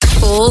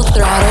Full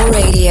Throttle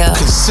Radio.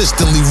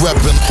 Consistently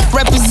reppin'.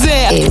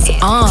 Represent is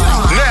on.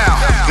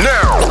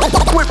 Now.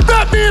 With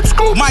Fatman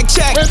Scoop, Mike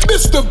Check, and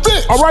Mr.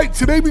 Vince. All right,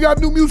 today we got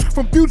new music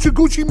from Future,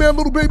 Gucci Man,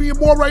 Lil Baby, and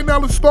more. Right now,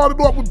 let's start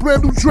it off with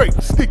brand new Drake,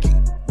 Sticky,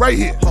 right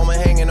here. Homa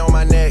hanging on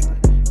my neck,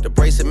 the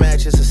bracelet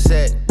matches a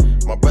set.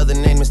 My brother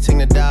name is Ting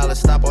the Dollar,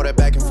 stop all that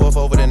back and forth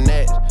over the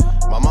net.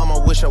 My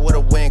mama wish I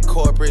would've went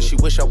corporate, she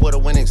wish I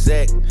would've went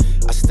exec.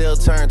 I still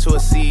turn to a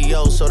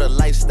CEO, so the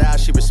lifestyle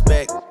she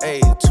respect.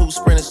 Hey, 2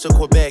 sprinters to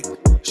Quebec,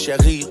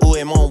 Chérie, où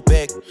est mon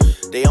bec?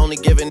 They only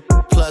giving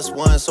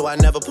 +1, so I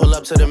never pull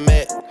up to the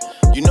Met.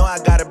 You know I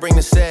gotta bring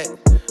the set,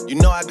 you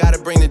know I gotta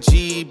bring the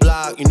G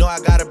block, you know I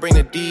gotta bring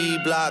the D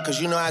block, cause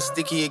you know how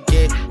sticky it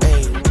get,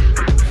 hey.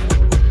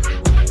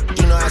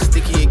 You know how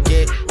sticky it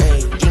get, hey.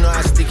 You know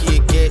how sticky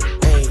it get,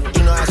 hey.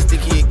 You know how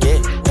sticky it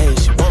get, hey.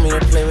 She want me to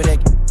play with that,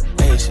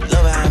 hey. She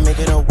love how I make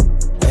it up,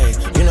 hey.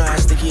 You know how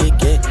sticky it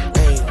get,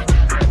 hey.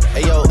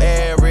 Hey yo,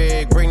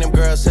 Eric, bring them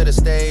girls to the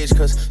stage,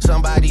 cause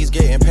somebody's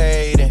getting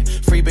paid, and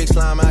free big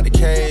slime out the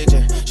cage,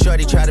 and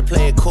shorty tried to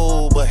play it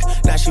cool, but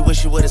now she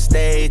wish she would've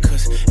stayed,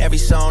 cause every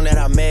song that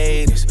I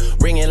made is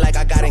ringing like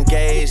I got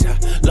engaged. I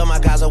love my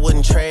guys, I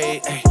wouldn't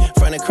trade, ay.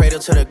 From the cradle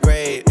to the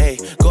grave, ay.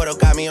 Gordo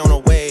got me on a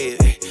wave,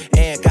 ay.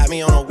 And got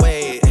me on a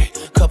wave, ay.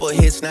 Couple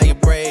hits, now you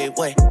brave,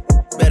 wait.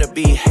 Better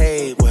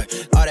behave, what?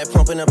 All that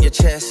pumping up your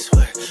chest,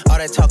 what? All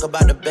that talk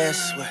about the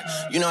best, what?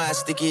 You know how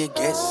sticky it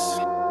gets.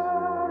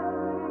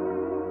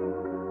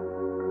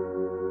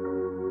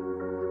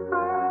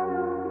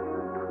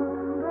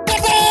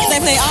 They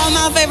play all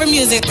my favorite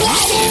music.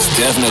 It's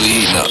definitely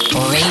heating up.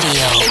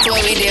 Radio. It's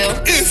what we do.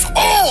 It's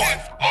on!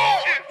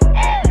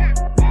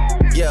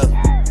 Yeah.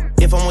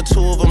 If I'm with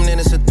 2 of them, then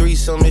it's a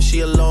threesome. If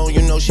she alone,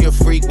 you know she a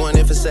freak one.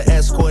 If it's an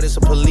escort, it's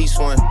a police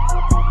one.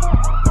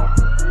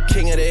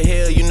 King of the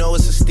hill, you know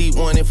it's a steep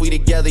one. If we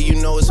together, you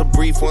know it's a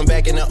brief one.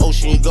 Back in the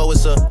ocean, you go,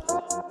 it's a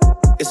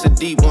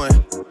deep one.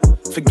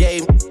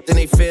 Forgave then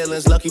they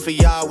feelings. Lucky for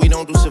y'all, we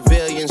don't do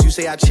civilians. You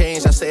say I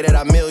changed, I say that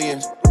I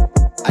millions.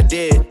 I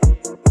did.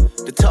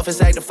 The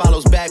toughest actor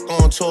follows back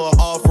on tour.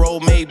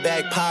 Off-road, made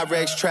back,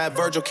 Pyrex, trap.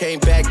 Virgil came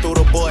back through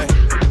the boy.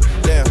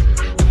 Damn,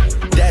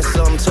 that's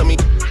something to me.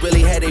 Really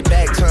had they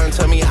back turned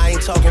to me. I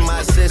ain't talking my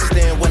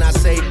assistant when I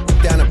say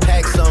down to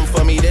pack something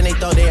for me. Then they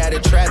thought they had a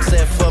trap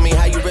set for me.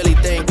 How you really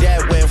think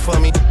that went for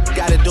me?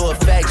 Gotta do a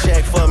fact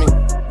check for me.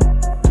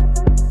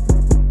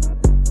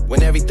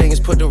 When everything is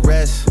put to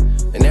rest,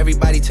 and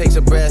everybody takes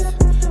a breath,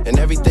 and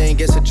everything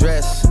gets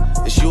addressed,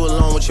 it's you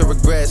alone with your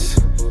regrets.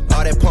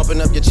 All that pumping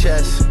up your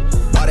chest,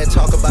 all that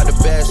talk about the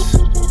best.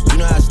 You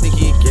know how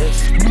sticky it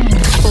gets.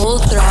 Full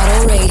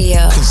Throttle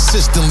Radio.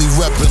 Consistently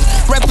reppin'.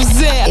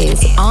 Represent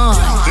is on.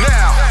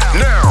 Now.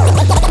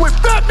 With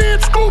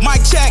Fatman Scoop,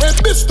 Mike Check, and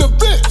Mr.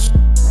 Vince.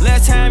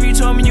 Last time you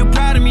told me you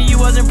proud of me, you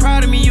wasn't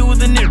proud of me, you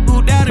was a nigga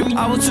who doubted me.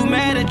 I was too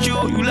mad at you,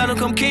 you let him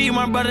come kill you,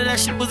 my brother, that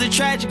shit was a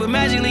tragedy. But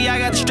magically I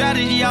got the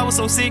strategy, I was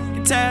so sick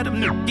and tired of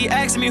nigga. He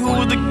asked me who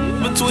was the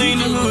between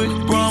the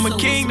hood. Bro, I'm a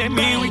king, that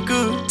mean we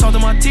good. Talk to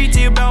my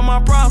TT about my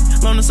problem,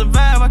 learn to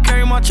survive, I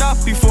carry my chop.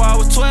 Before I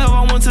was 12,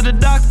 I went to the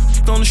doctor,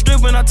 on the strip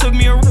when I took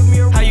me a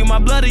rip. How you my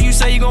blood, you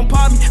say you gon'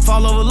 pop me.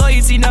 Fall over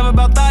loyalty, never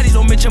about thotties.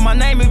 Don't mention my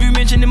name if you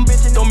mention them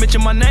bitches. Don't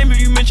mention my name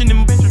if you mention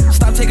them bitches.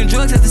 Stop taking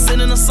drugs after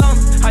sitting in the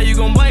sauna. How you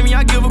gon' blame me?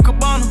 I give a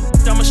cabana.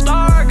 I'm a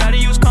star, gotta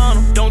use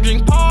condom. Don't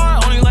drink par,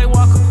 only like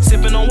Walker.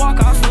 Sippin' on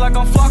Walker, I feel like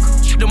I'm Flocker.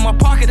 Shit in my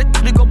pocket, that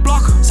nigga go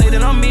blocker. Say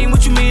that I'm mean,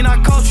 what you mean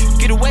I coach you?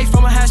 Get away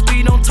from a high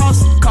speed, don't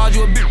toss it. Called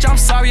you a bitch, I'm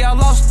sorry I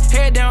lost.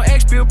 Head down,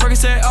 X-Bill,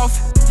 Percocet off.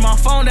 My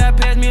phone that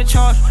passed me a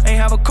charge. Ain't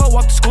have a coat,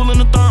 walk to school in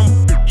the thermal.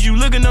 You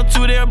looking up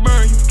to, they'll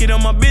burn you. Get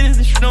on my business,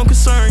 this shit don't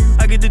concern you.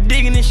 I get to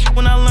digging this shit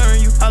when I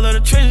learn you. I love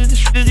the treasures, this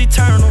shit is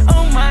eternal.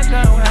 Oh my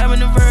God, I'm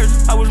having a virgin.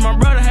 I wish my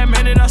brother had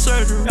made it out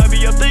surgery. I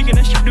be up thinking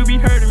that shit do be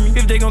hurting me.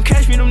 If they gon'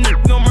 catch me, them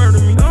niggas gon' murder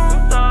me.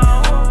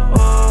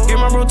 Get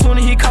my bro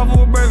 20, he caught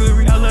for a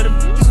burglary. I love the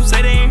bitches who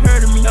say they ain't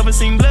heard of me. Never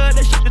seen blood,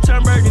 that shit to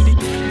turn burgundy.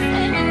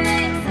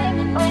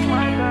 Oh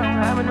my God,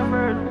 I'm having a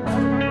virgin.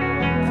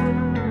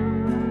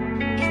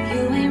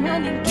 You ain't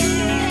running.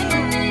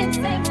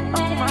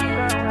 Oh my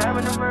God, I'm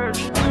having a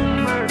virgin.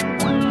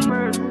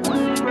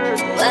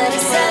 What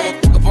is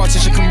that? A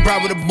partition come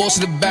ride with a boss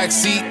in the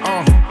backseat.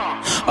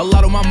 A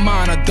lot on my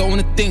mind, I don't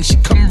wanna think. She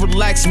come and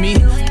relax me.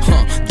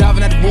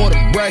 Diving at the water,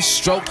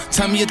 breaststroke.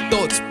 Tell me your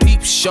thoughts,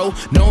 peep show.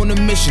 Knowing the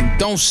mission,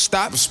 don't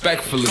stop.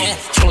 Respectfully.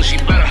 Told she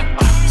better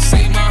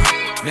say my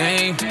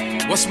name.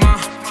 What's my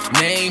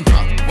name?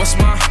 What's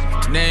my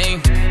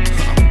name?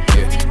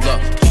 Yeah,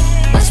 look.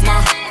 What's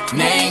my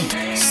name?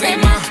 Say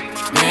my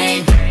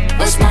name.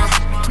 What's my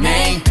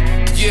name?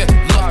 Yeah,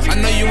 look, I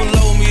know you in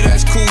love with me,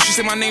 that's cool. She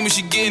said my name and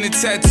she getting a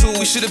tattoo.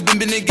 We should've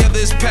been together,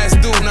 it's past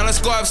due. Now let's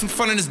go have some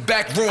fun in this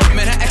back room.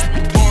 Man, her ex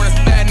was born, that's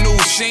bad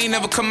news. She ain't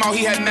never come out,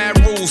 he had mad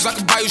rules. I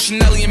could buy you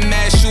Chanel and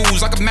mad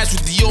shoes. I could match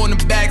with Dior in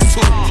the bags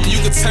too.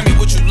 You could tell me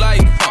what you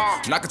like,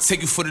 and I could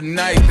take you for the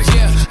night.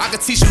 Yeah, I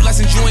could teach you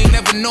lessons you ain't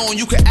never known.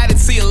 You can add it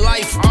to your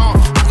life.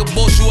 I could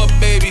boss you up,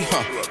 baby.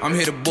 I'm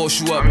here to boss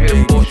you up,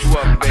 baby.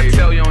 I can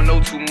tell you don't know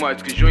too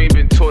much, cause you ain't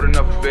been taught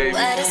enough, baby.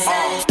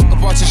 A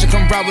politician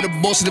come ride with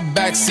a boss in the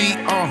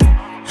backseat.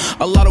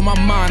 A lot on my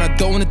mind, I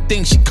don't wanna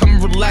think. She come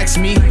and relax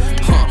me.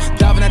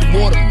 Diving at the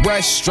water,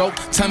 breaststroke.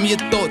 Tell me your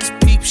thoughts,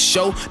 peep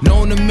show.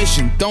 Knowing the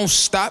mission, don't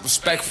stop.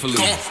 Respectfully.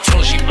 Told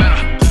her she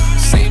better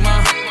say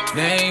my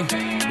name.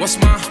 What's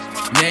my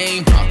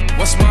name?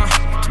 What's my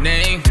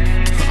name?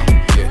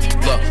 Yeah,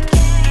 look.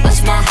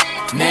 What's my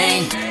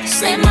name?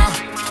 Say my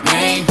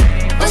name.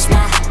 What's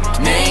my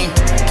name?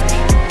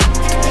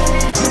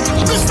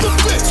 Mr.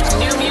 Bitch,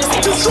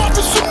 just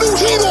dropping some new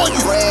heat on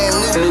you.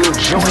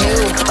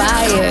 New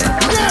fire.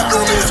 Now,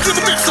 new music in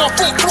the mix on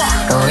Full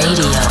Throttle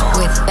Radio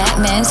with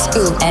Fatman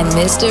Scoop and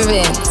Mr.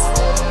 Vince.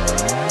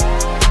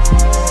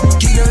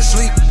 Geek never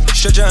sleep.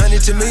 Stretch 100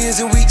 to millions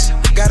in weeks.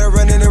 Gotta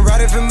run in and ride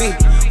it for me.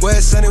 Where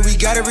it's sunny, we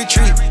gotta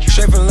retreat.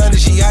 Straight from London,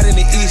 she out in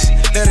the east.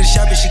 Let her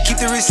shop and she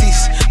keep the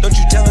receipts. Don't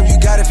you tell them you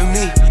got it for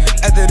me.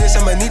 After this,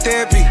 I'ma need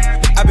therapy.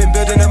 I've been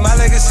building up my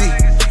legacy.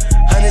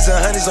 Hundreds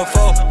and hundreds on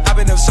four. I've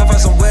been up so far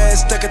somewhere,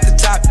 stuck at the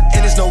top,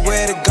 and there's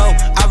nowhere to go.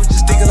 I was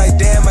just thinking like,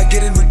 damn, I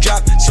get a new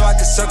drop, so I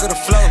can circle the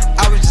flow.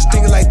 I was just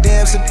thinking like,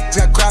 damn, some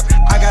got crop,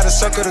 I gotta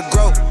circle to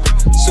grow.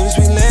 Soon as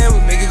we land,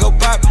 we make it go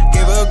pop.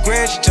 Gave her a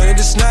grand, she turned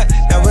it to snot.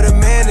 Now with a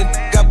man and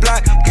got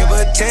blocked. Gave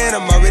her a 10,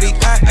 I'm already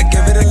hot. I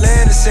gave her the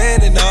land, the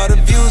sand, and all the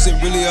views,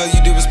 and really all you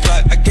did was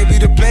plot. I gave you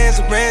the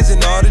plans, the brands, and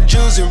all the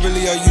Jews, and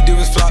really all you did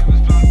was flop.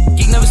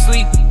 Geek never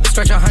sleep,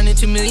 stretch 100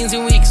 to millions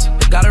in weeks.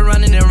 Gotta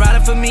run in and ride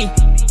it for me.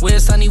 Where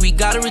it's sunny, we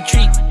gotta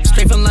retreat.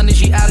 Straight from London,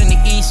 she out in the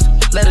east.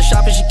 Let her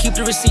shop and she keep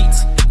the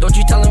receipts. Don't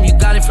you tell them you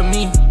got it from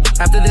me.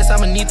 After this,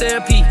 I'ma need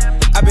therapy.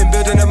 I've been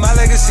building up my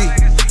legacy.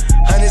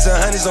 Hundreds and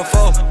hundreds on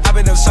four. I've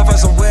been up so far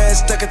somewhere,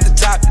 stuck at the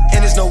top,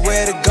 and there's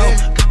nowhere to go.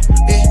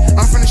 Yeah,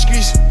 I'm from the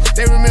streets,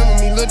 they remember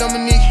me, Lil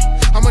Dominique.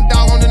 I'm a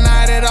dog, don't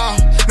deny it at all.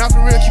 Not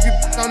for real, keep you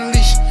on the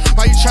leash.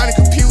 Why you tryna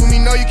compete with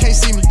me? No, you can't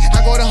see me.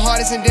 I go the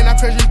hardest and then I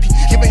press repeat.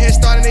 Give a head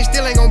start and they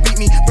still ain't gon' beat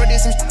me. Bro, did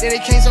some shit that they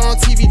can't show on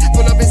TV.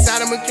 Pull up inside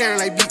a McLaren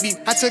like beep beep.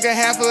 I took a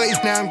half of it,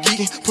 now I'm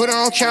geeking. Put her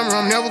on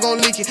camera, I'm never gon'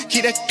 leak it.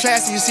 Keep that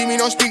classy, you see me,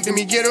 don't speak to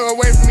me. Get her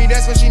away from me,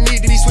 that's what she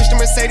need to be. Switch to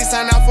Mercedes,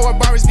 sign out for a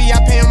Barber's V.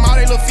 I pay them all,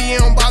 they little fee,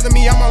 it don't bother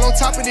me. I'm all on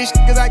top of this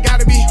shit, cause I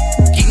gotta be.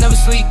 Geek never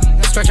sleep,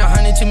 stretch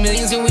 100 to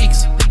millions in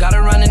weeks. Gotta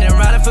run in and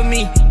ride it for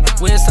me.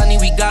 Where it's sunny,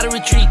 we gotta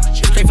retreat.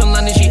 Straight from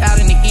London, she out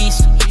in the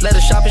east. Let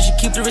her shop and she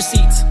keep the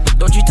receipts.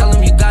 Don't you tell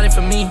them you got it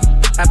from me.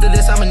 After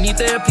this, I'ma need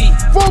therapy.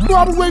 Full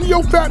Throttle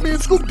Radio,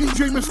 Fatman Scoop,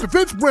 DJ Mr.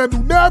 Vince, brand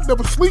new Nav,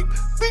 Never Sleep,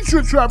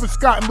 featuring Travis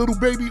Scott and Little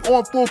Baby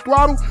on Full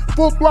Throttle.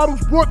 Full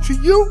Throttle's brought to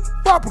you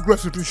by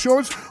Progressive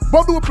Insurance.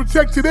 Bundle and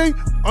protect today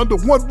under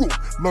one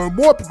roof. Learn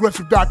more at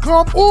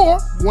Progressive.com or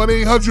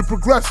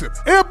 1-800-PROGRESSIVE.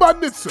 And by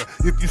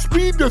NHTSA. If you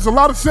speed, there's a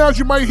lot of sounds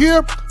you might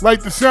hear,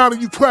 like the sound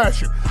of you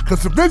crashing.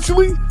 Because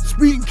eventually,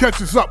 speeding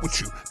catches up with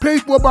you.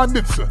 Paid for by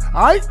NHTSA.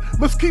 Alright?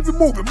 Let's keep it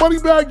moving.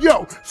 Moneybag,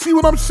 yo. See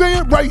what I'm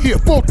saying? Right here,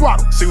 Full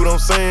Throttle. See what I'm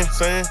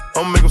saying?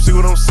 I'ma make them see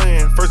what I'm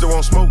saying. First they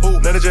won't smoke, ooh,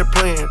 now they just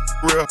playing.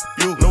 Real,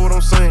 you know what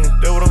I'm saying?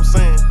 That what I'm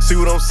saying. See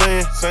what I'm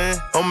saying?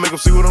 I'ma make them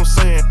see what I'm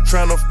saying.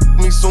 Tryna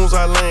me soon as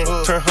I land.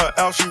 Turn her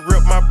out, she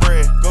rip my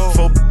bread. Go.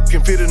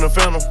 Can fit in a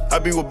phantom. I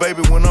be with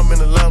baby when I'm in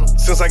Atlanta.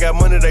 Since I got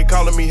money, they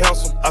calling me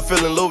handsome. I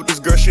fell in love with this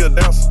girl, she a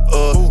dancer.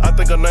 I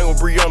think her name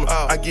was Brianna.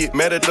 I get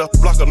mad at the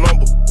block a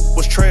number.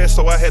 Was trash,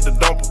 so I had to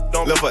dump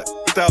her. Left her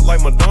out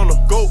like Madonna.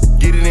 Go.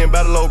 Get it in,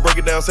 battle low, break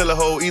it down, sell a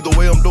hoe. Either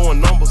way, I'm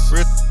doing numbers.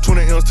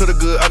 20 M's to the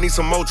good, I need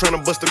some more.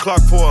 Tryna bust the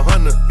clock for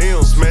 100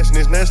 M's. Smashing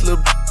this nasty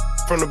little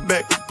from the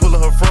back,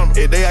 pulling her from it.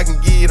 Every day I can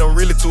get it, I'm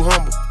really too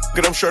humble.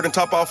 Get them shirt and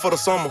top off for the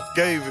summer.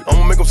 Gave it.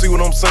 I'ma make them see what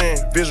I'm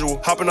saying.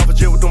 Visual. Hopping off a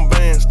jet with them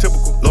bands.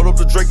 Typical. Load up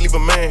the Drake, leave a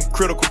man.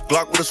 Critical.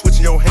 Glock with a switch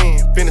in your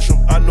hand. Finish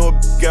him. I know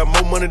a got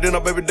more money than our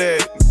baby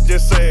dad.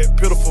 Just sad.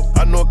 Pitiful.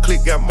 I know a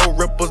clique got more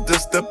rappers than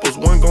steppers.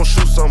 One gon'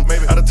 shoot something.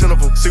 Maybe out of 10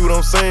 of them. See what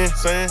I'm saying?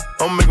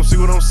 I'ma make them see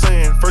what I'm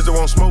saying. First they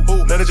won't smoke.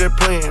 Ooh, now they just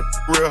playing.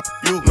 Real.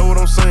 You know what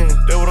I'm saying?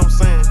 That what I'm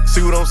saying.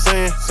 See what I'm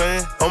saying?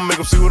 I'ma make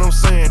them see what I'm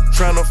saying.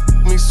 Tryna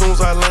me soon as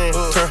I land.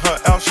 Turn her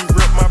out, she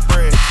rip my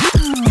bread.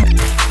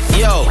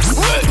 Yo,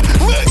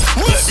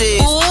 this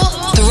is Full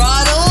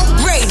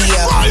Throttle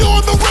Radio. Fire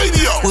on the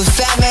radio. With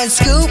Fatman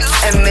Scoop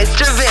and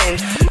Mr.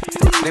 Vince.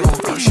 they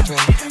won't go straight.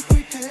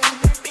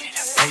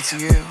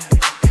 ATL,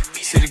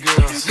 City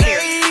Girls.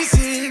 Ladies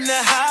in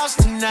the house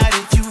tonight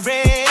if you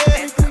ready.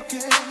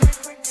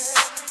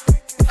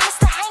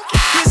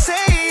 You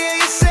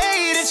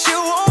say that you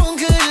want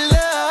good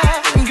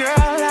love. Girl,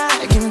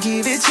 I can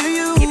give it to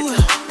you.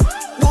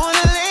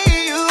 Wanna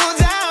lay you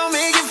down,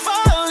 make you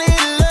fall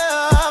in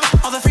love.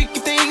 All the freaky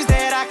things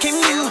that I can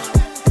do.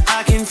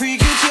 I can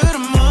freak you to the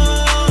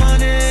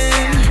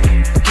morning.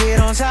 Get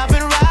on top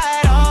and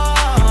ride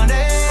on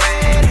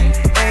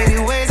it.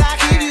 Anyways, I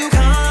keep you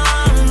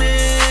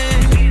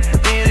coming.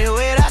 Any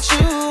way that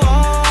you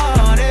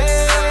want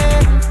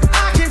it.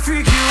 I can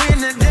freak you in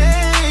the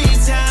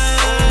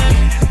daytime.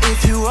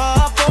 If you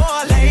up for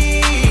a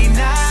late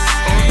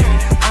night,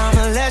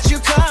 I'ma let you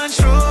come.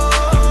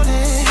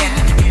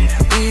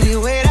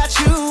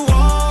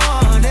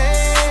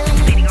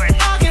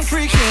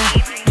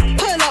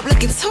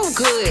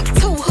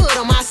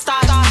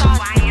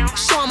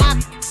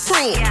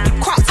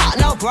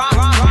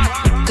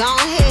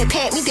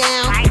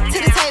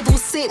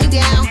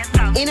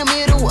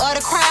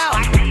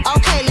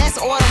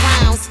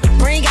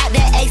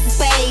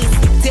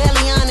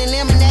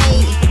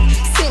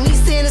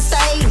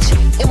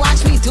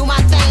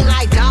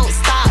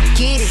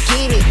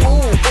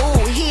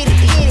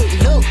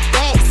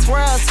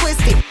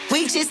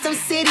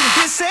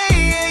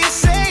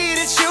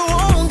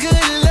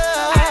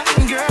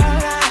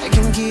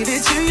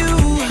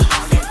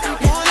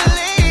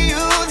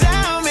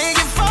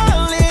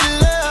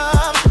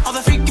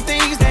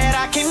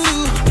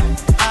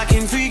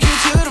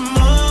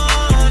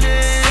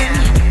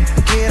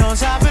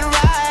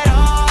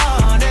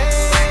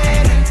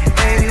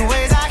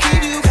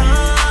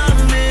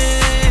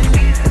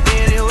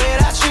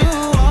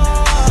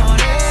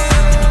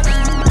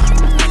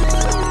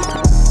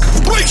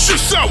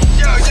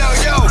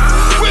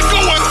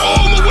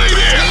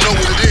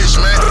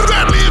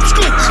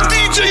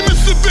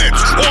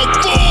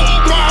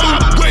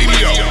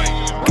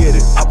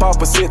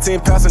 14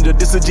 passenger.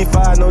 This a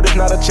G5, no, this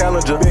not a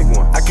Challenger. Big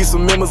one. I keep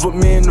some members with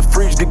me in the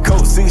fridge. The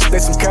coat seats, they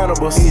some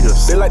cannibals.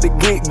 Eaters. They like to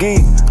geek.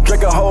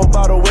 Drink a whole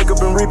bottle, wake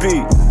up and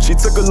repeat. She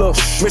took a look,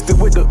 mixed it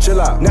with the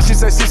chill out. Now she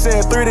say she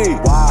saying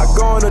 3D. Wow. I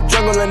go in the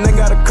jungle and they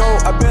got a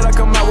coat. I bet I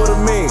come out with a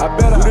mean. I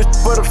bet I do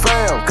this for the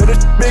fam, cause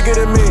this bigger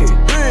than me.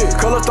 Big.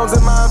 Color stones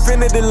in my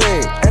infinity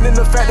link. And in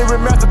the factory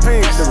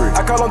masterpiece.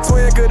 I call him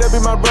twin, could that be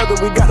my brother?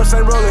 We got the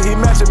same roller, he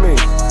matching me.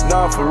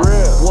 Nah, for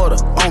real. Water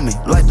on me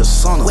like the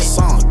sun.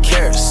 Some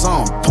carrots,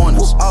 some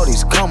pointers. All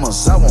these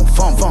commas, I want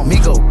fun. Me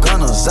go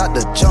gunners out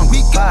the jungle.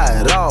 Buy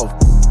it off.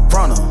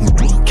 Runner.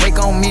 Cake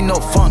on me, no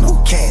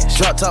funnel. Cash.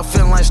 Drop top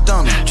feeling like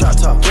stunner. Drop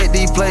top.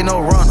 KD play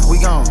no runner. We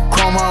gon'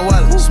 chrome my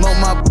wallet. Smoke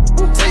my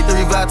take the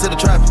revive to the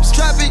trappies.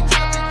 Trappy.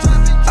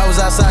 I was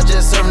outside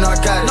just serving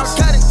narcotics.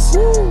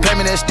 Pay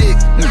me that stick.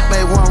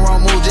 Made one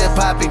wrong move, just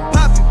poppy.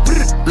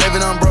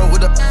 Living on broke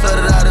with the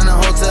flooded out in the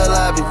hotel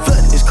lobby.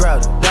 It's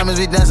crowded. Diamonds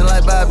be dancing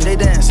like Bobby. They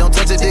dance. Don't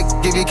touch it, dick.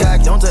 Give you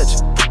cocky. Don't touch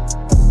it.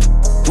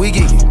 We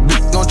geeky,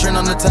 gon' trend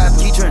on the top,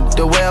 keep trending.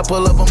 The way I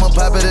pull up, I'ma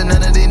pop it and none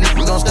of these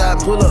niggas gon'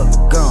 stop. Pull up,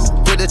 gone.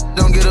 Put that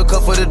don't get a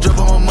cup for the drip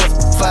on my muff.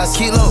 5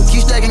 kilo,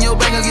 keep stacking your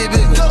bank, I'll get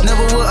bigger.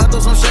 Never would, I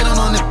throw some shade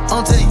on it.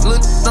 On tape,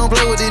 look, don't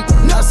play with it.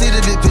 I see the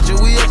big picture,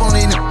 we up on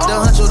it. The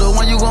huncho, the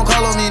one you gon'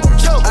 call on me.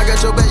 I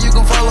got your back, you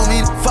gon' follow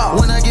me.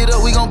 When I get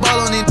up, we gon' ball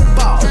on it.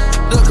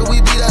 Look, cause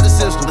we beat out the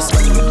system.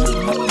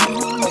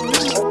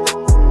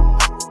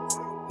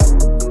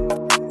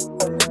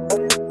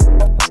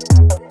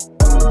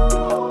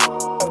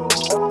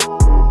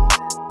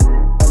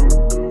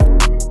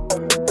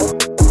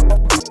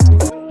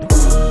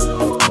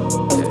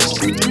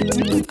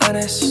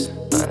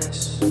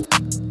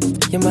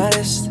 You're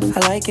modest, I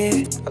like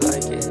it.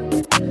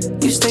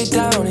 You stay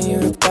down and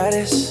you're the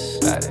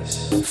baddest.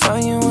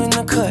 Found you in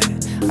the cut,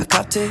 I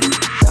copped it.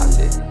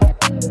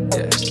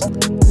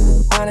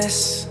 Yeah.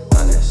 Honest.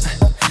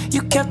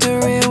 You kept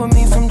it real with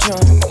me from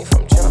jump.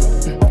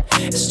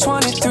 It's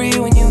 23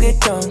 when you get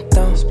dumped.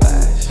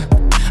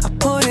 I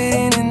put it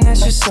in and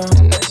that's your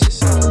song.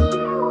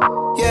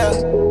 Yeah,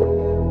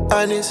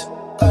 honest.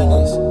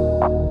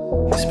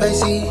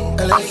 Spicy,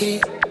 I like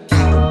it.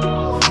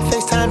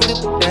 FaceTime me,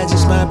 that's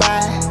just my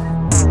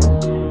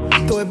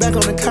vibe. Throw it back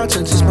on the couch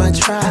and just might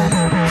try.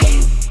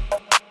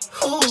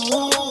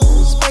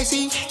 Ooh,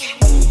 spicy.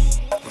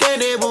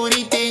 That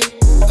booty thing,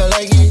 I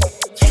like it.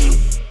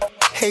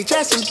 Hey,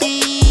 Justin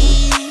B.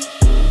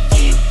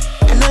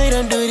 I know you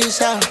don't do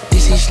this out.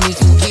 This is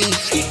sneaky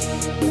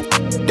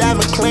geek.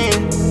 Diamond clean,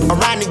 I'm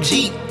riding the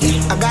Jeep.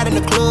 I got in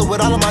the club with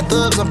all of my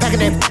thugs, I'm packing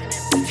that.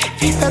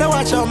 Better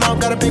watch your mouth,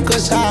 gotta pick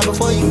us high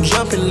before you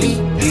jump and leap.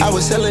 I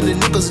was selling the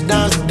nickels,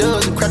 dimes, and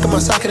dubs, and cracking my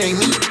socket ain't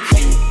me.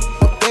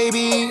 But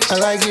baby, I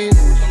like it.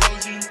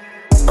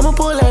 I'ma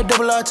pull that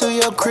double R to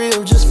your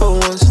crib just for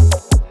once.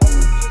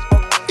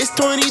 It's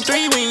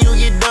 23 when you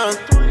get done.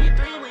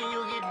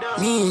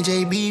 Me and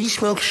JB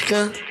smoke a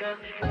skunk.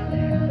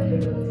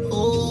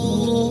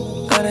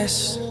 Ooh,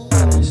 honest.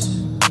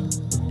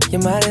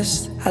 You're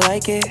modest, I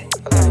like it.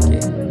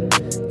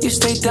 You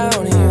stay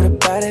down and you're the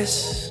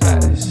baddest.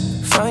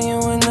 Found you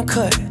in the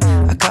cut,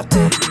 I copped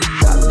it.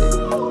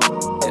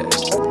 Yeah.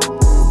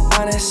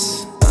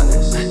 Honest.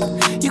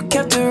 You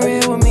kept it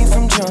real with me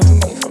from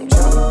jump.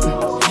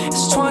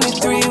 It's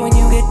 23 when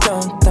you get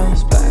dumped.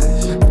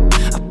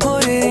 I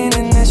put it in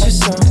and that's your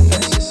song.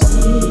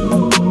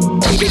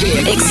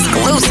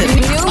 Exclusive.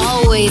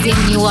 Always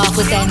hitting you off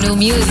with that new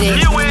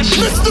music.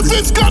 Mr.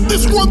 Vince got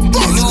this one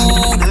first.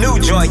 New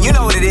joint, you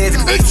know what it is.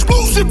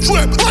 Exclusive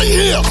trip right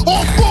here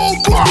on Full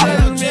Block.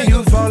 Tell me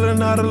you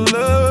falling out of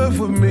love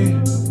with me.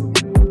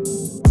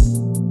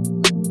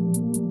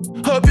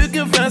 Hope you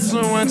can find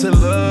someone to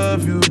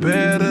love you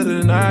better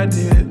than I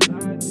did.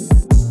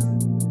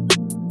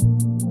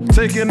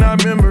 Taking our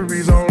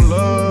memories on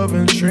love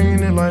and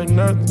treating it like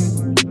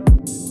nothing.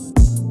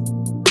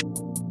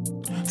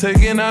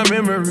 Taking our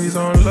memories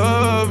on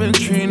love and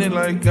treating it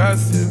like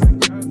gossip.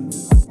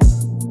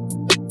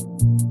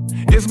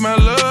 It's my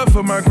love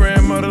for my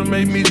grandmother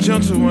made me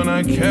gentle when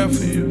I care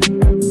for you.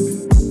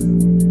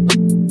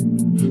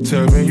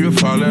 Tell me you're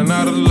falling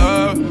out of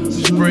love,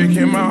 it's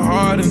breaking my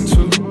heart in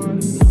two.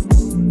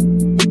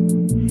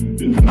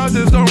 I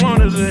just don't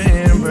want it to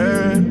end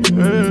bad.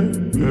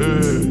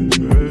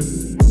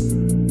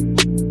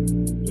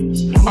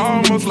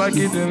 Almost like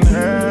it didn't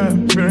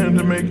happen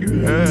to make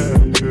you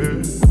happy.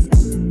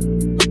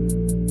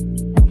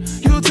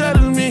 You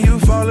telling me you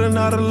falling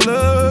out of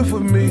love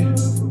with me.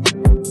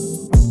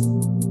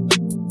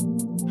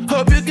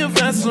 Hope you can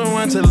find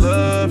someone to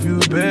love you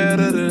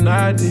better than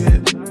I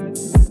did.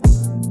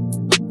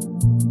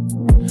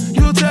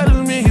 You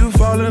telling me you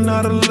falling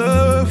out of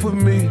love with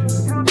me.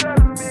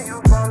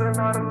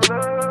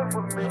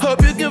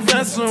 Hope you can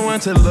find someone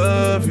to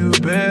love you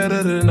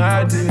better than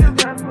I did.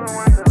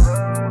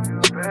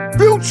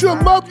 Future,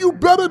 Love You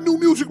Better, new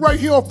music right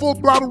here on Full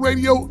Throttle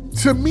Radio.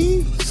 To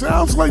me,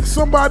 sounds like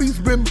somebody's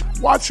been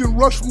watching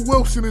Russell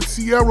Wilson and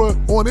Sierra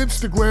on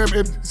Instagram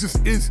and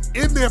just is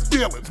in their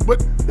feelings.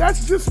 But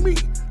that's just me.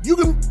 You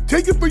can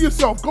take it for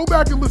yourself. Go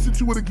back and listen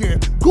to it again.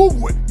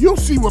 Google it. You'll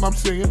see what I'm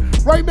saying.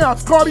 Right now,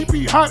 it's Cardi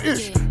B, Hot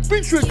Ish,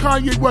 featuring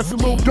Kanye West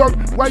and Lil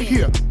Durk right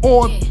here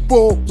on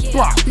Full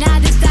Throttle. Now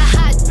this the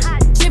hot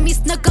Jimmy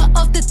Snooker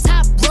off the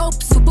top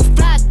rope, super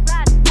fly.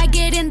 I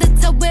get in the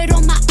tub with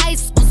all my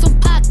ice on some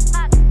pop.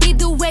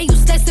 Either way you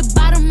slice it,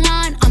 bottom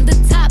line, I'm the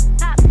top.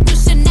 You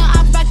should know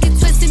I rock it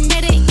twisted,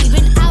 made it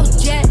even out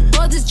yet.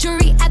 All this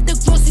jewelry at the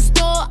grocery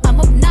store, I'm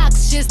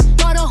obnoxious.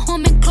 Bought a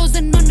home and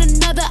closing on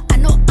another, I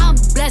know I'm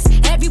blessed.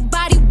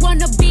 Everybody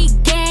wanna be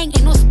gang,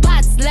 ain't no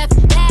spots left.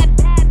 Bad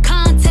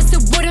contest,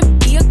 it wouldn't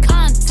be a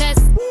contest.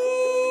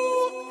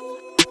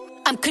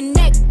 I'm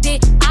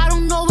connected, I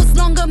don't know what's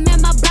longer,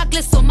 man, my block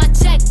list on my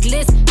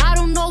checklist. I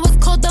don't know what's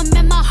colder,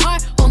 man, my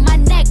heart on my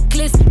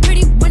necklace.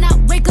 Pretty when I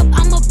wake up,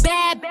 I'm a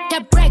bad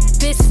at breakfast.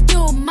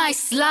 Still might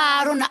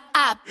slide on the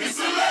op. It's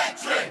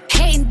electric.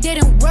 Hating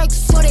didn't work,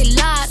 so they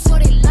lied.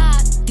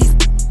 These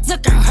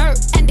looking hurt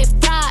and they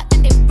fried.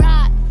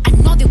 I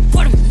know they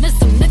wouldn't miss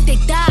them if they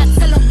died.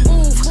 Tell them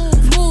move.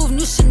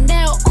 New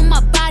Chanel on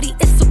my body,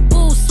 it's a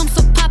boost. I'm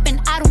so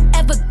poppin', I don't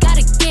ever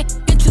gotta get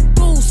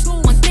introduced.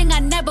 One thing I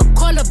never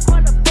call a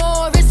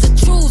bore, it's a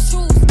truce.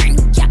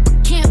 Yeah, but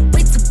can't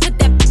wait to put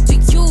that bitch to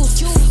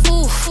use.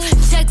 Ooh,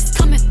 checks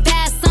coming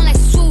fast, sound like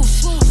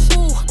swoosh.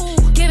 Ooh,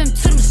 give him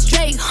to them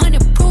straight,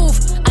 100 proof.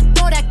 I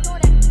thought that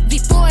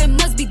before, it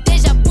must be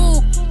deja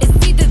vu.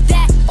 It's either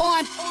that or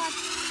I'm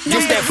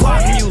This that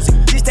pop music,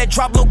 this that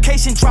drop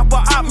location, drop a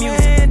op music.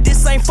 Man,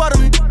 this ain't for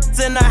them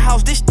in the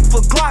house, this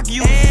for Glock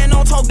you. And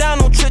don't talk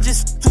down on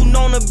trenches, too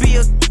known to be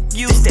a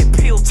you. This that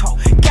pill talk,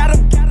 got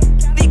him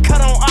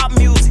cut on op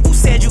music. Who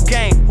said you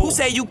game? Who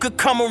said you could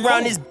come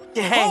around this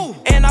and hang?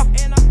 And I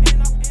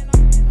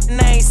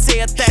ain't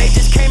say a thing. They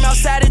just came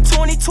outside in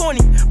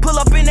 2020, pull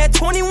up in that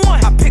 21.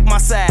 I pick my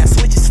side,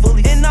 switches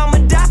fully, and I'ma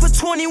die for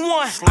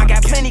 21. I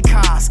got plenty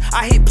cars,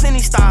 I hit plenty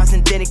stars,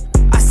 and then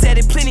I said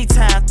it plenty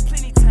times.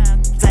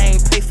 I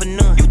ain't pay for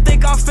none. You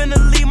think I'm finna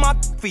leave my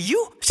for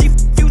you? She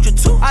future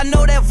too. I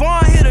know that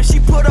Vaughn hit her. She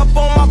put up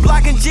on my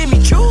block and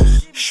Jimmy Choo.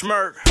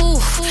 Schmirk. Ooh,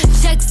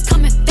 checks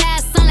coming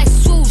fast, sound like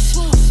swoosh.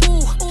 Ooh,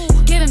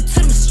 give him to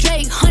them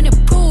straight,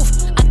 100 proof.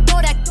 I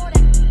thought that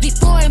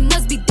before, it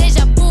must be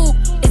deja vu.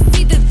 It's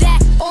either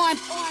that or I'm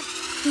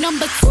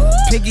number 2.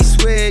 Piggy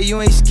swear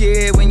you ain't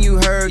scared when you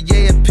heard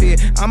yeah appear.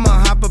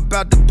 I'ma hop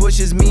about the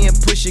bushes, me and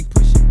push it.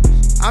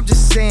 I'm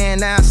just saying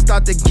now I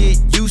start to get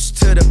used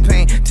to the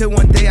pain. Till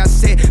one day I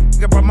said,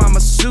 I brought my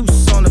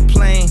masseuse on the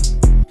plane.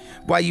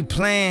 Why you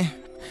playing?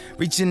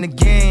 Reaching the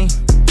game,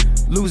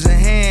 losing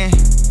hand.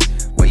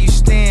 Where you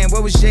stand?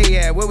 Where was Jay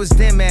at? Where was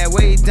them at?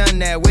 Where he done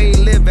that? Where he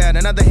live at?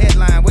 Another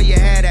headline, where you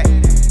had at?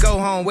 Go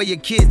home, where your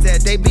kids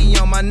at? They be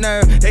on my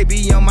nerve, they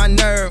be on my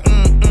nerve.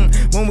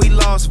 When we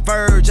lost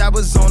Verge, I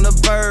was on the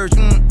verge.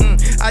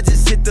 I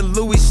just hit the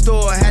Louis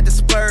store, had to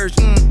splurge.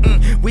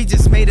 We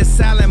just made a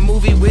silent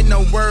movie with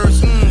no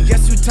words.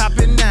 Guess who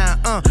topping now?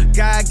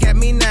 God got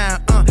me now.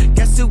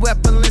 Guess who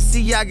at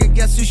Balenciaga?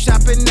 Guess who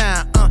shopping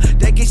now?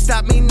 They can't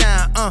stop me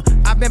now.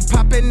 I've been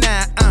popping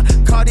now.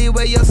 Cardi,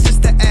 where your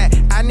sister at?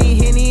 I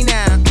need Henny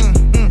now.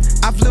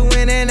 I flew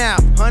in and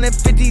out,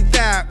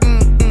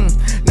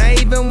 150,000. Now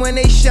even when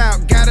they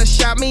shout, gotta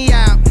shout me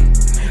out.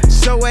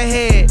 So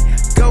ahead,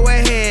 go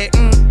ahead.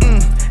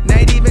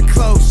 Not even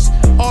close.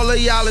 All of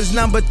y'all is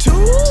number 2.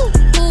 Ooh,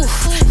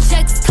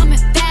 checks coming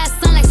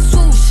fast, sound like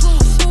swoosh. Ooh,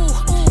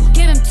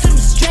 give him to them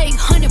straight,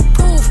 100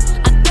 proof.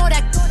 I thought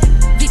that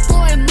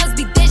before, it must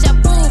be deja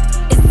vu.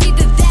 It's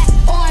either that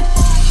or I'm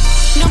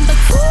number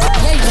 2.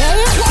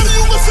 Why do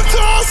you listen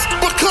to us?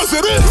 Because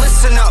it is.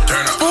 Listen up.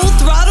 Full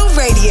Throttle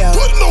Radio.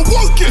 Put no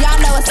work in.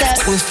 Y'all know what's up.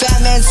 With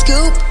Fatman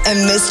Scoop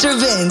and Mr.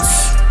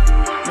 Vince.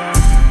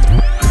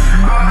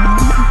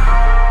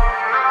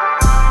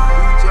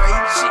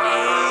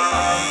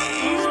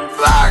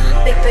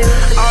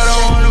 I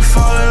don't wanna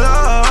fall in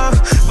love,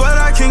 but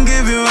I can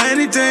give you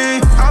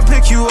anything. I'll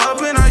pick you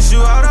up and ice you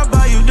out, I'll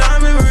buy you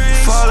diamond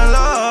rings. Fall in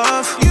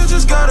love, you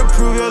just gotta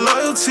prove your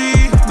loyalty.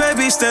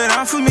 Baby, stay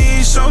down for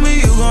me, show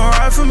me you gon'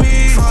 ride for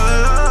me. Fall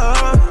in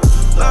love,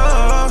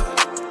 love,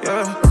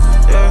 yeah.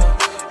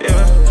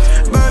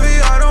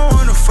 Baby, I don't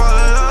wanna fall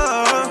in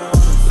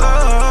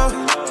love,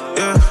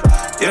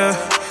 yeah.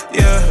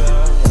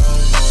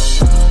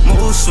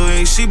 Mood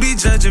swing, she be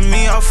judging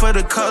me off of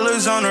the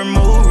colors on her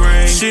mood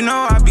ring. She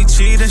know I be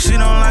cheating, she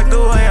don't like the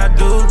way I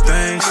do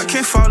things. I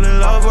can't fall in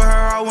love with her,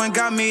 I went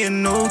got me a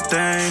new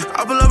thing.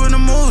 I pull up in the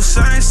mood,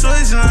 same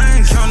switch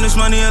lanes. Count this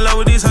money in love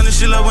with these hundreds,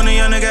 she love when a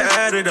young nigga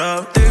add it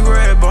up. Thick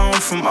red bone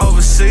from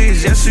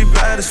overseas, yeah, she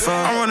bad as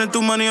fuck. I'm running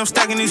through money, I'm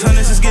stacking these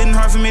hundreds, it's getting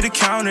hard for me to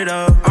count it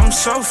up. I'm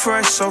so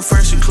fresh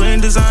and clean,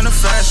 designer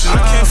fashion.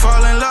 I can't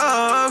fall in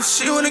love, love.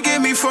 She wanna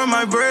get me for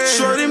my bread.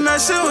 Shorty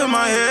messing with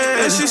my head,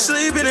 and she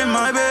sleeping in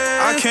my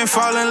bed. I can't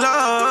fall in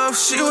love.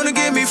 She wanna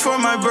get me for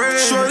my bread.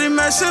 Shorty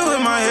messing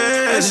with my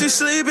head, and she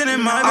sleeping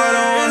in my bed. I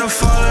don't wanna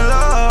fall in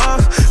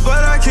love,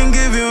 but I can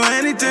give you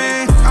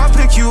anything. I'll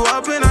pick you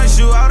up and ice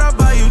you out. I'll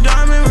buy you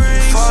diamond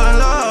rings. Fall in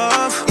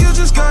love, you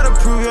just gotta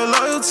prove your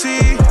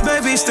loyalty.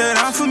 Baby, stay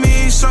down for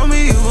me. Show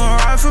me you gon'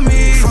 ride for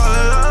me. Fall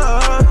in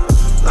love,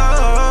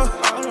 love,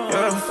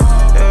 yeah,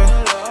 yeah,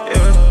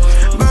 yeah.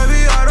 Baby,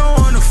 I don't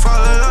wanna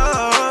fall in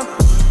love,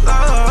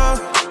 love.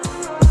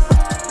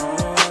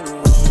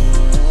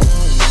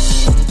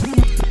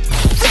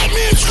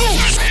 Fatman Scoop,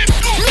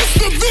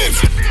 Mr. Vince.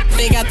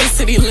 They got the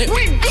city lit.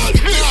 We got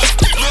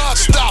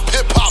non-stop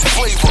hip-hop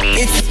flavor.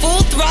 It's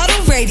Full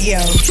Throttle Radio.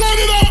 Turn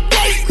it up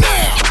right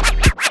now.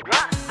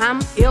 I'm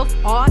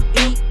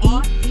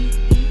F-R-E-E,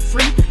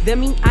 free. That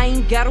mean I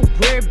ain't gotta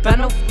worry about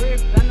no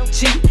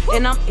cheat.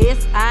 And I'm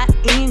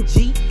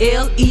S-I-N-G-L-E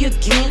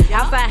again.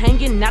 Outside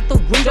hanging out the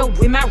window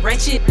with my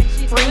ratchet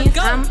friends.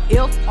 I'm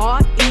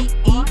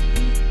F-R-E-E,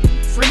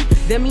 free.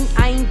 That mean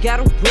I ain't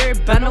gotta worry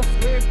about no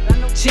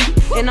cheat.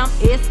 And I'm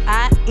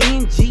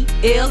S-I-N-G-L-E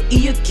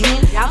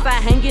again.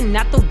 Outside hanging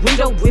out the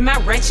window with my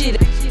ratchet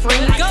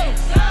friends. Go,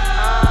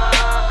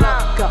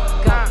 go,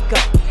 go, go.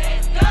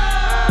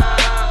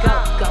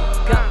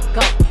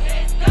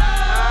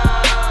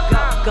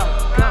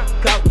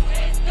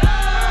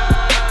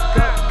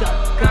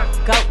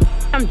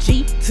 I'm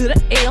G to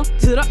the L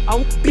to the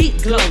O,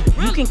 big glow.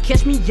 You can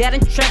catch me out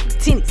in traffic,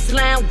 tinted,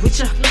 slime with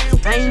ya.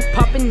 I ain't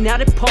popping out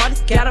at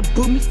parties, gotta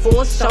book me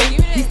for a show.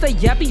 He say,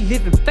 I be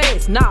living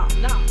fast, nah,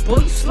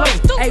 boy, you slow.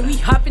 Hey, we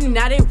hopping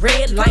out at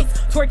red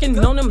lights,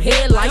 twerking on them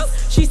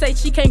headlights. She say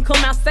she can't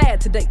come outside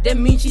today, that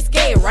means she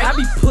scared, right? I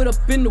be put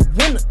up in the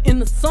winter, in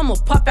the summer,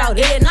 pop out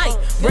at night.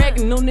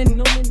 Bragging on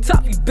that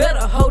top, you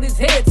better hold his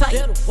head tight.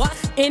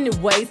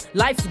 Anyways,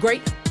 life's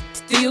great.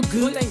 Still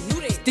good,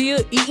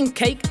 still eating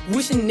cake,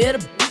 wishing that a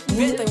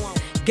would.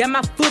 Got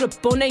my foot up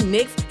on they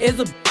necks as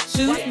a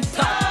shoot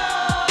top.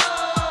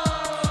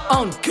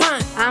 On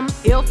gun, I'm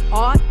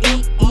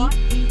F-R-E-E,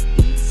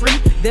 free.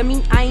 That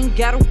mean I ain't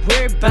gotta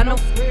worry about no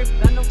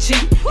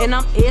cheat. And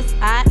I'm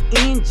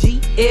S-I-N-G-L-E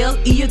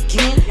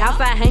again.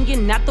 Outside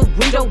hanging out the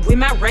window with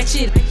my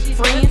ratchet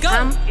friends.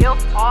 I'm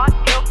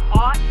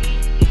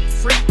F-R-E-E,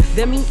 free.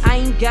 That mean I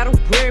ain't gotta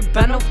worry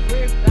about no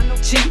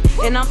cheat.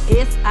 And I'm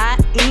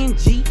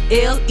S-I-N-G-L-E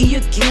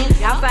again.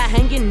 Outside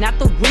hanging out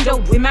the window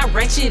with my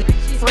ratchet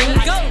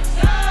friends.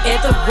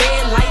 At the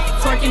red light,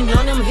 twerking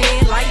on them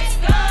headlights.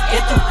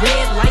 At the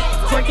red light,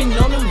 twerking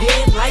on them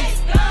headlights.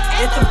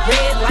 At the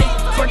red light,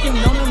 twerking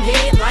on them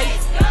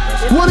headlights.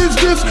 What is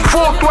this?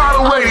 Full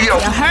Throttle Radio.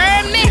 You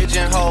heard me?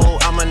 Pigeonhole,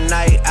 I'm a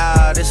night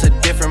owl, it's a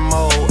different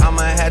mode.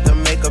 I'ma have to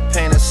make a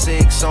paint of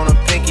 6 on a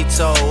pinky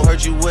toe.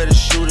 Heard you with a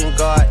shooting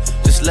guard,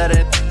 just let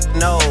it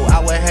know. I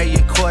would have you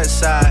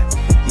courtside,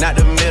 not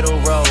the middle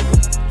row.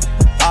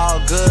 All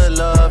good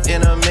love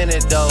in a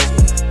minute though.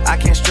 I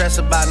can't stress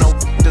about no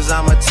cause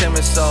I'm a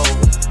timid soul.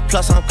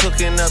 Plus I'm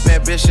cooking up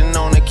ambition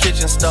on the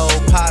kitchen stove.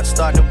 Pot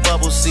start to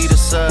bubble, see the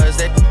suds,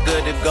 that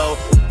good to go.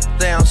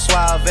 Say I'm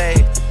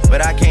suave,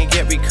 but I can't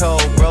get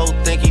recalled. Bro,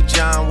 think he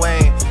John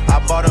Wayne. I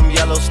bought them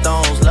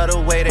Yellowstones, love the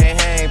way they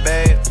hang,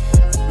 babe.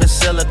 The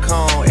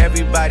silicone,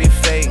 everybody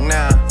fake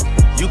now.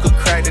 You could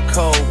crack the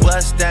code,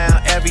 bust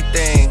down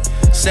everything.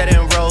 Set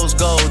in rose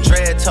gold,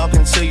 dread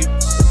talking to you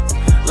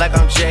like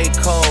I'm J.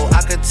 Cole.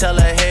 I could tell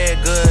her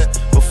head good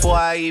before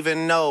I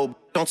even know.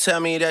 Don't tell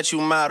me that you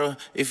model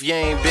if you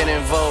ain't been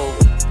in vogue.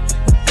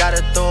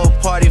 Gotta throw a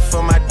party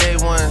for my day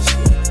ones.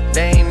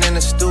 They ain't in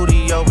the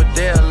studio, but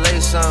they'll lay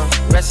some.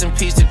 Rest in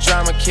peace to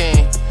Drama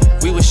King.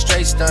 We was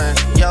straight stunned.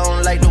 Y'all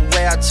don't like the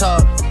way I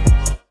talk.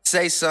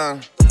 Say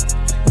something.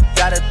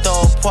 Gotta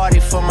throw a party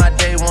for my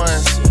day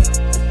ones.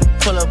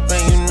 Pull up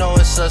and you know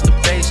it's us, the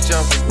bass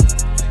jumping.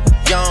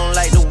 Y'all don't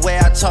like the way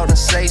I talk and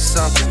say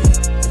something.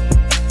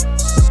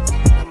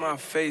 In my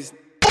face.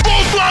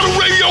 Full Throttle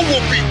Radio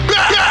will be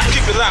back.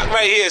 Keep it locked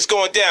right here, it's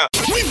going down.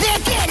 We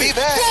back at it.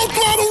 Full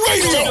Throttle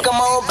Radio. Come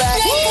on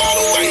back. Full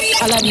Throttle Radio.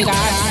 I love you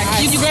guys.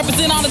 You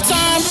represent all the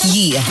time?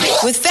 Yeah.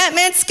 With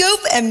Fatman Scoop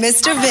and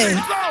Mr.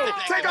 Vince.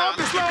 Take off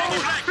the slow.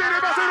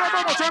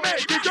 To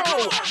make it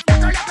go.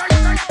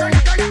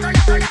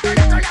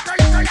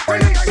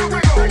 Release the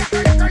wiggle.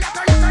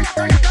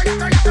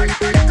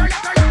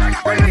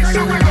 Release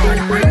the wiggle.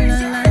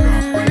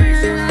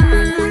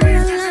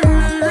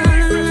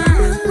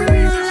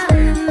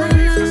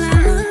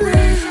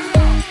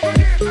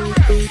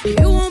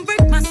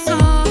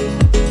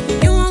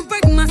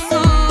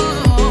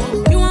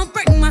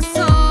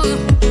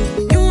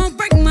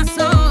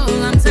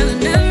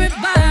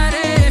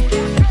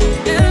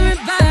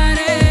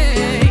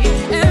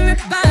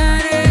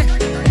 Everybody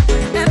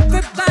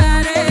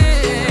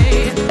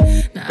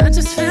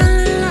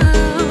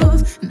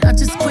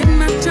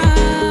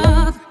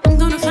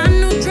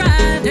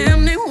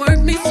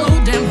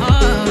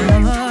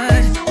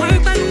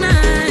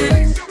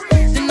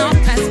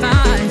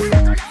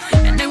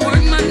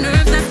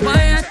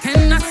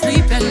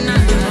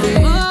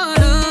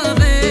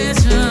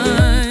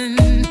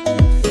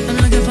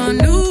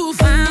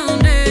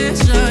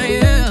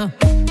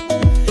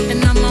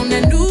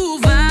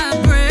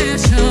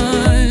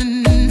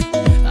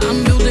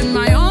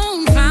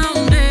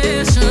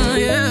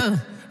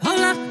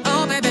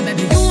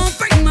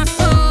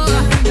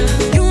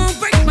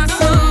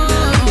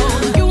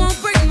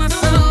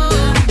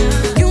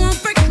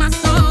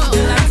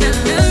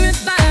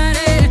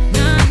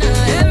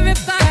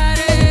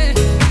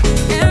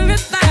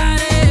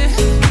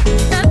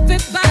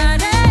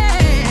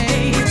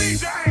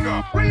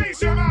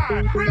Release your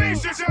mind,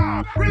 release your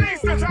job,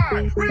 release the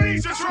time,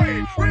 release your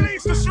trade,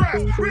 release the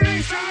stress,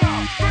 release the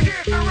love,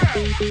 forget the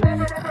rest.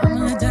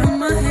 I'ma let down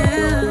my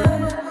hair,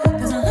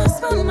 cause I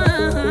lost my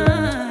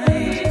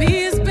mind. B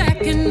is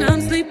back and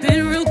I'm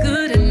sleeping real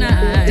good at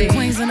night. The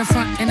queen's in the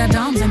front and the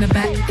dom's in the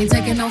back. Ain't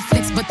taking no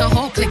flicks, but the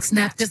whole click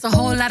snap. There's a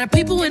whole lot of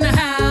people in the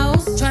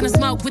house trying to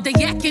smoke with the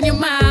yak in your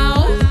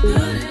mouth.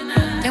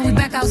 And we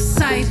back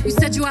outside. You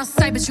said you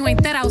outside, but you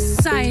ain't that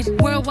outside.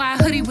 Worldwide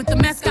hoodie with the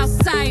mask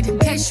outside. In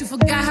case you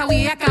forgot how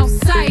we act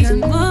outside. And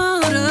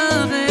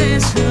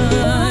motivation.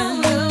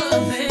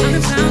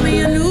 I've found me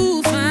a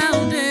new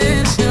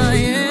foundation,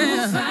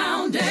 yeah.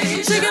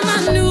 Trigger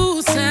my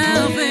new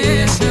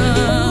salvation.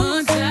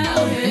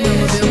 And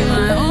I'ma build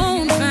my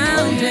own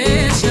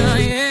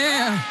foundation,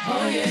 yeah.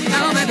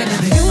 Oh,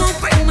 baby, you won't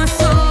break my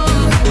soul.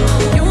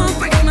 You won't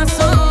break my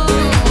soul.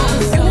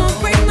 You won't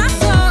break my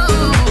soul.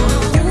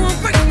 You won't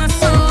break my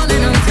soul.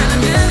 And I'm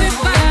telling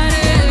everybody,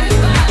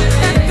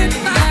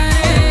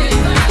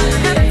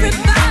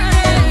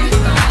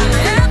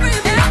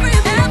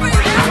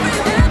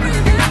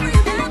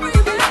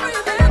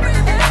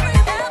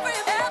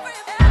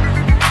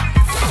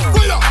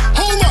 Wait up,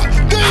 hold up,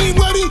 they ain't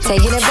ready.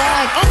 Taking it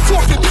back. I'm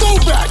talking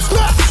throwbacks.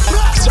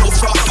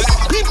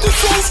 Keep this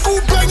old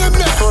school banger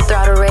now. Full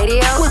Throttle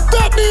Radio. With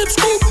Fatman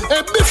Scoop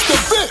and Mr.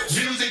 Vince.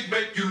 Music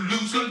make you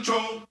lose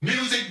control.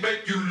 Music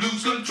make you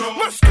lose control.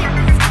 Let's go.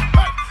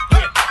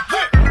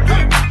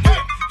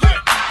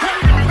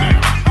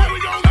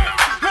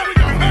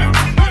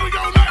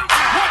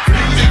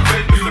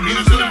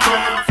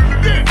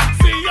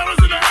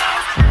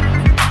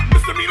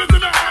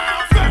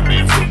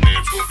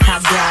 I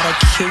got a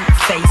cute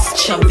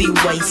face, chubby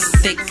waist,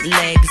 thick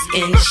legs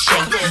in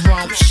shape,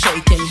 rump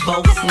shaking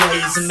both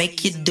ways,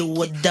 make you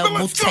do a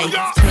double take.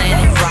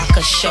 Planet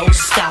rocker,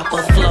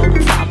 showstopper, flow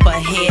popper,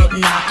 head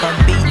knocker,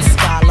 beat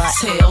scholar,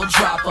 tail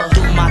dropper.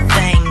 Do my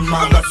thing,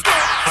 mother.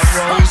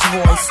 Rolls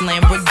Royce,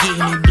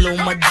 Lamborghini, blue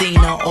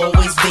Medina,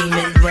 always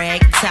beaming,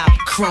 rag top,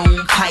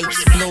 chrome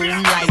pipes, blue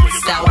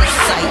lights, out of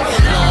sight.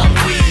 Long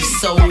weed,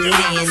 sold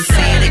in,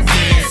 say it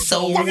again,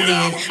 sold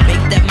in.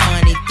 Make that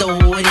money,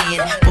 throw it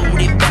in,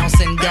 booty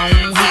bouncing,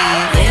 don't hit.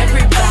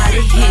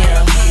 Everybody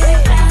here,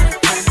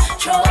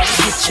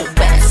 get your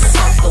backs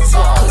off the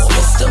wall, cause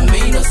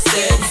misdemeanor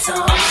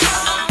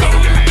said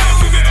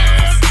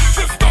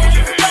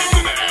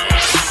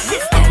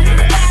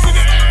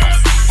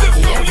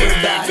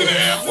everybody.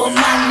 Well,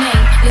 my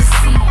name is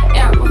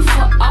Sierra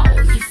for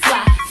all you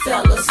fly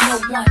fellas. No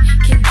one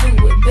can do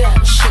it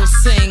better. She'll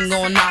sing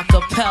on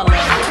acapella.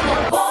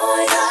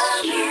 Boy, the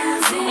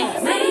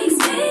music makes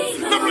me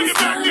lose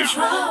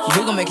control.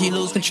 We're gonna make you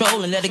lose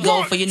control and let it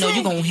go, for you know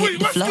you gonna hit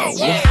the flow.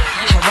 I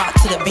rock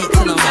to the beat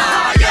till I'm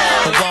high.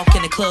 The walk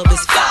in the club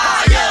is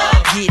fire.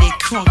 Get it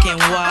crunk and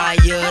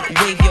wired.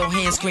 Wave your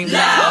hands, scream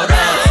louder.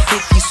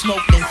 If you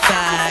smoke, then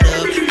fired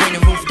up. Bring the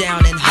roof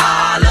down and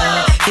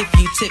holler. If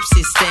you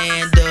tipsy,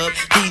 stand up.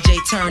 DJ,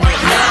 turn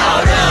it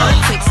louder.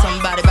 Take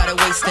somebody by the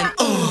waist and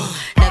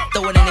now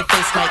throw it in their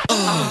face like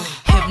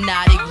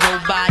hypnotic,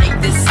 robotic.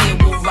 This here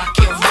will rock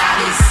your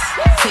bodies.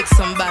 Take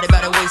somebody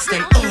by the waist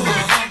and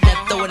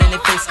now throw it in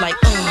their face like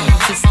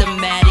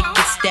systematic,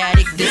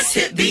 ecstatic. This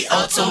hit be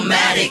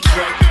automatic.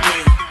 Work me,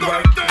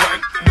 work me,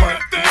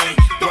 work me,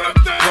 work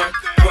me,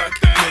 work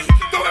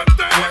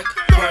me,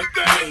 work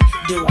me.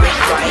 Do it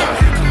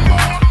right.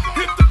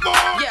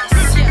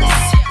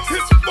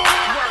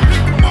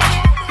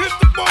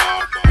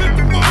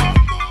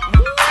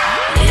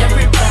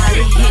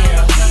 Everybody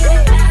here,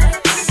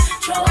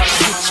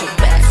 get your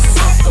backs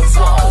off the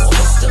wall,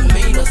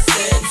 misdemeanor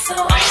said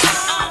so.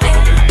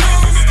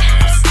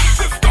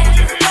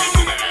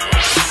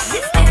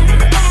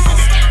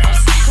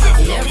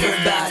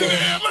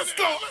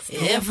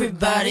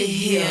 Everybody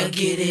here,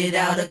 get it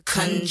out of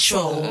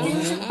control.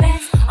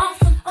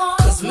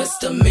 Cause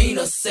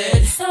misdemeanor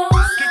said so.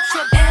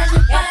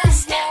 Everybody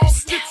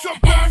steps, Get your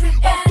back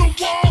off the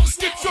walls.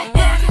 Get your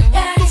back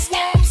off the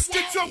walls.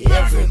 Get your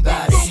back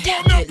everybody on the wall.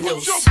 get Put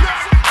loose. your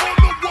back on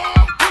the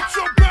wall. Put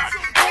your back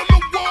on the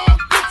wall.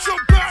 Put your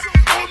back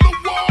on the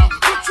wall.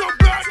 Put your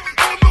back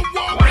on the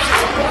wall.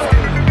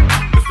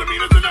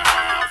 Misdemeanors in the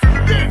house.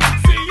 Yeah,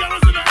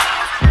 Sierra's in the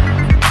house.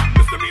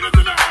 Misdemeanors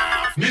in the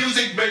house.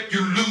 Music make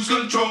you lose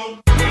control.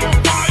 We on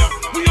fire.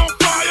 We on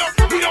fire.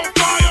 We on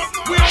fire.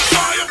 We on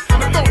fire.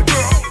 Throw it,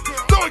 girl.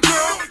 Throw it,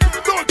 girl.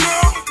 Throw it,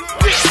 girl.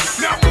 Yeah.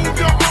 Now move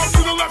your arms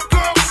to the left,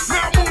 girl.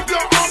 Now move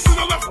your arms to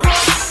the left,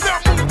 girl. Now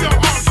move your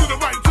arms to the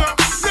right, girl.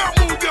 Now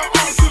move your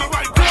arms to the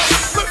right, girl.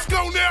 Let's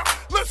go now.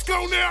 Let's go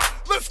now.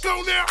 Let's go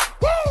now.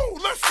 Woo!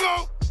 Let's go.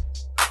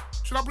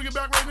 Should I bring it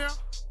back right now?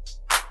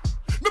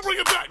 No, bring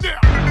it back now.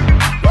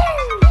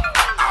 Woo!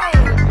 Oh!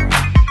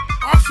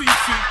 I see,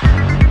 see.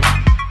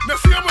 Now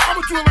see,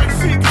 I'ma do it like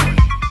C.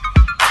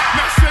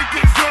 Now shake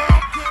it, girl.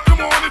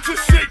 Come on and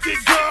just shake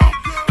it, girl.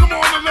 Come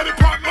on and let it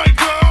pop like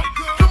girl.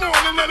 Come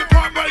on and let it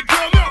pop like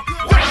girl. No.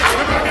 Back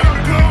it up,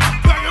 girl.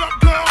 Back it up,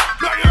 girl.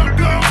 Back it up,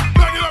 girl.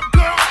 Back it up,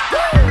 girl.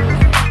 Woo!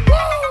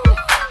 Woo!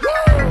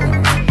 Woo!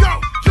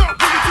 Yo,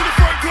 bring it to the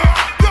front, girl.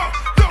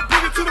 Yo,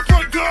 bring it to the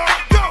front, girl.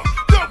 Yo,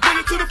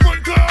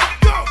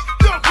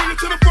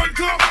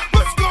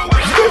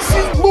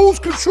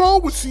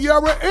 control with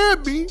Sierra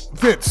and me,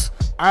 Vince.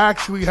 I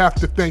actually have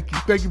to thank you.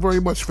 Thank you very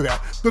much for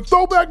that. The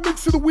Throwback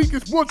Mix of the Week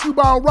is brought to you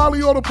by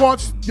O'Reilly Auto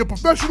Parts, your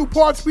professional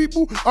parts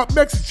people. Up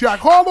next is Jack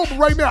Harlow, but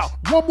right now,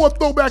 one more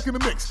throwback in the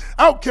mix.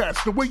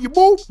 Outkast, The Way You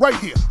Move, right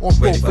here on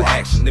Ready for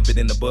action, nip it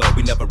in the bud,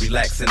 we never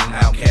relaxing.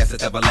 Outkast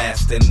is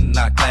everlasting,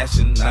 not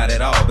clashing, not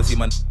at all. But see,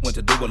 my went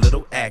to do a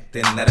little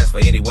acting. Now that's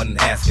for anyone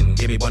asking.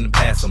 Give me one and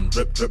pass them.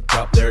 Drip, drip,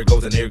 drop, there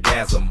goes an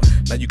orgasm.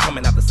 Now you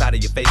coming out the side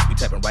of your face, we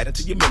tapping right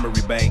into your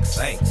memory bank.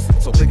 Thanks.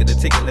 So click at the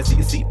ticket, let's see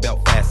your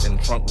seatbelt fasten.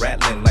 Trunk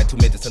rattling like 2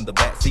 midgets in the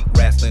back seat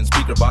wrestling.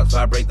 Speaker box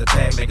vibrate the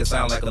tag, make it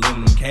sound like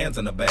aluminum cans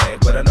in a bag.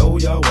 But I know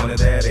y'all wanted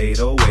that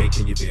 808.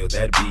 Can you feel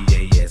that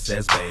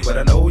BASS bass? But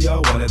I know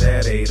y'all wanted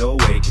that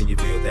 808. Can you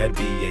feel that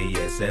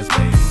BASS bass?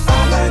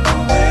 I like the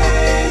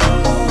way you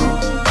move.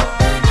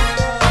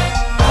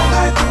 I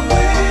like the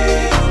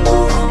way you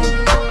move.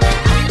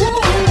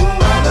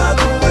 I love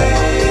the way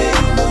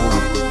you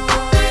move.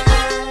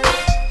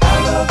 I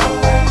love the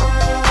way.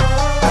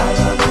 I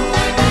love the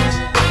way.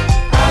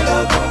 I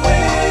love the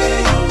way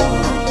you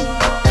move.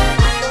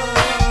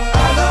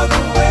 I love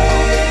the way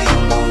you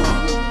move.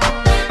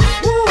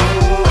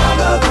 I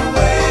love the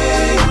way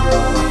you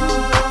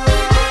move.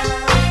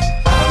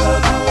 I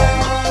love the way.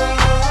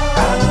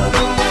 I love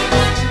the way.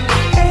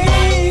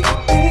 Hey,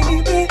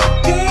 baby,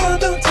 girl,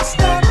 don't you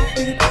stop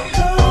it.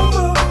 Come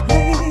on,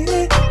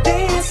 lady,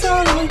 dance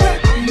all around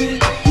me.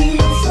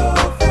 You're so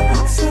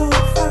fine, so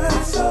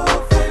fine, so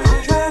fine,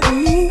 driving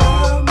me out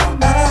of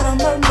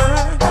my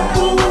mind.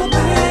 Oh,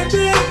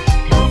 baby,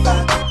 if I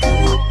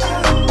could, I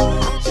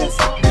would just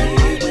be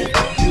with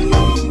you,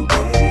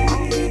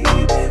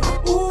 baby.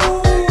 Ooh,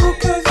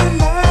 'cause you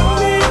like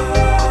me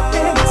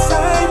and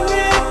excite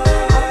me,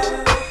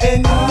 and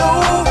you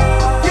know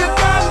you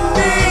got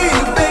me,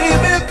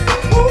 baby.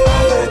 Ooh, I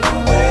like the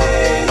way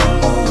you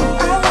move.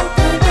 I like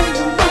the way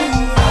you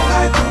move. I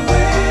like the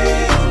way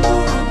you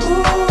move.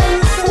 Ooh,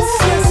 you're so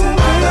sexy,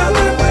 baby. I love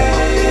the way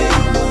you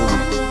move.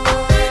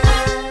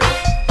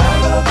 I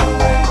love the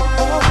way.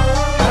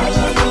 I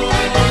love the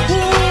way.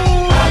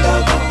 Ooh, I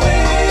love the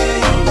way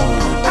you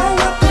move. I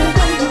love the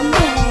way you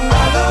move.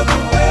 I love the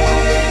way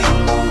you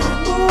move.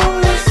 Ooh,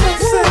 you're so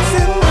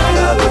sexy, baby. I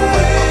love the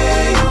way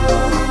you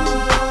move.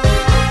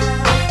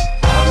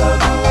 I love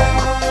the way. I love the way.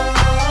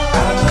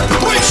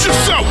 Brace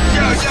yourself.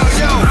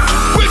 Yo.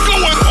 We're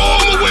going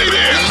all the way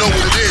there. You know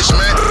what it is,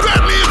 man.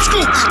 Fatman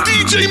Scoop,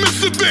 DJ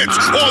Mr. Vince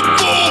on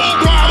Full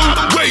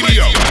Throttle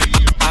Radio.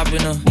 I've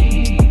been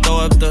throw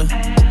up the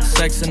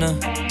sex in her.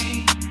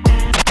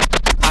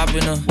 I've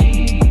been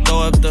throw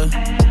up the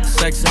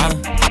sex in her.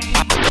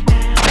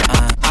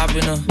 I've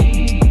been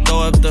throw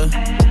up the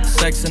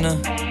sex in her.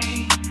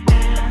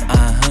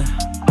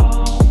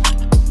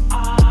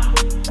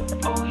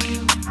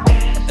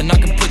 And I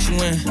can put you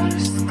in.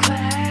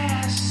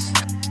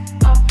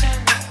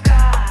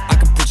 I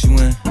can put you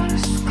in.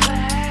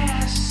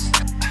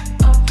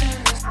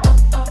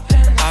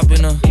 I've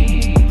been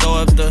throw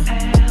up the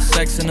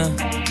sex in her.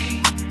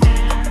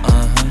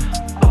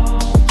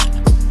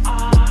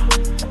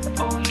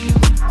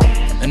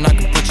 And I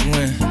can put you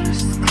in.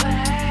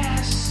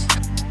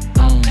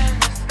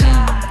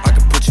 I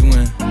can put you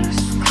in.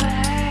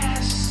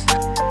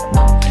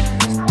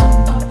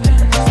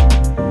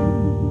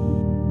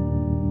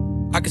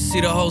 I can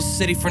see the whole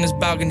city from this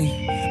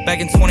balcony. Back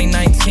in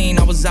 2019,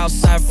 I was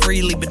outside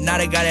freely, but now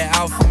they got it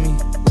out for me.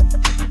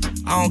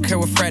 I don't care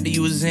what frat that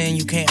you was in,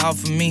 you can't out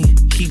for me.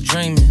 Keep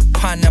dreaming.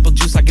 Pineapple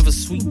juice, I give a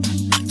sweet.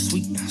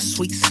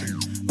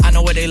 I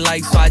know what they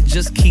like, so I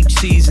just keep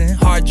cheesing.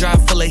 Hard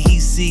drive full of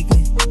heat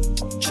seeking.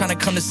 Tryna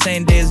come the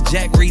same day as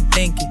Jack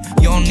rethinking.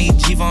 You don't need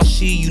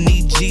Givenchy, you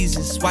need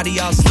Jesus. Why do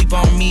y'all sleep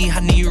on me? I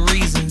need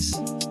reasons.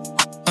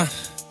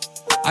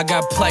 I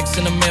got plex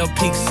in the mail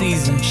peak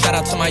season. Shout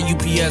out to my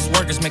UPS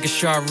workers, making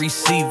sure I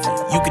receive it.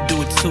 You could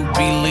do it too,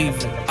 believe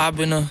it. I've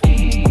been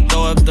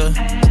throw up the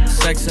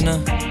sex in her.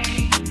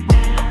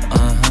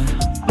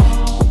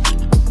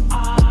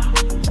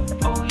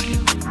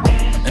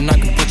 And I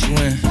can put you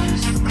in.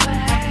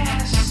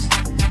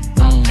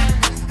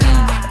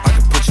 I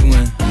can put you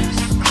in.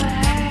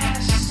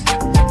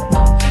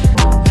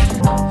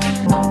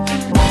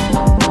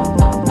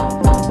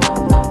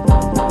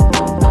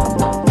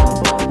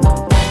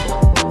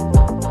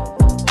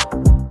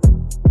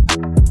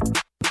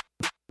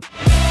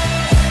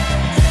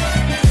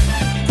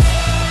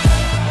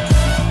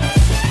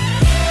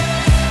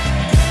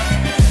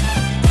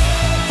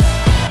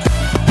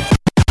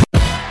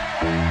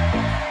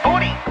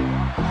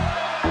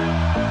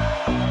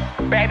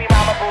 Baby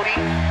mama booty,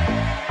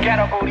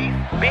 ghetto booty,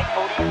 big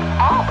booty,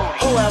 all booty.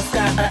 Who else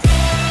got a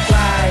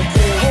like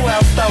this? Who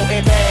else throw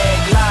it back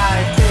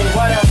like this?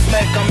 What else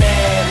make them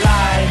mad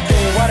like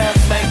this? What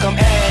else make them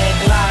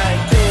act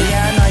like this?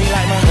 Yeah, I know you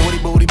like my booty,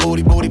 booty,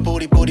 booty,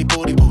 booty, booty, booty,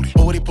 booty,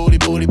 booty, booty, booty,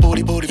 booty,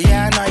 booty, booty.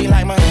 Yeah, I know you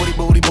like my booty,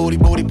 booty, booty,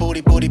 booty,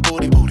 booty, booty,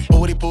 booty, booty,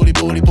 booty, booty,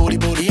 booty, booty,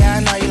 booty. Yeah, I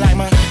know you like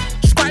my.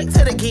 Straight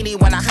to the guinea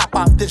when I hop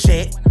off the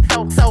jet.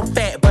 So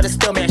fat, but it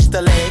still matched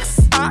the legs.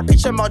 I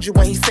picture emoji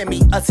when he sent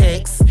me a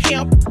text.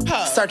 Him,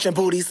 her, searching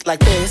booties like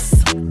this.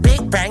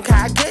 Big bang,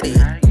 I get it.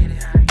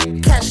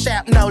 Cash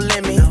app, no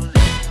limit.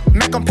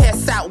 Make him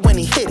pass out when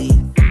he hit it.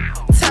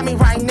 Tell me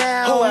right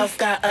now, who else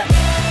got a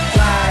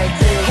like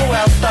this? Who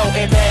else throw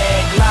it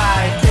back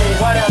like this?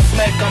 What else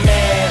make him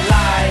mad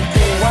like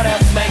this? What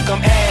else make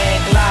him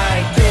act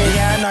like this?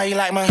 Yeah, I know you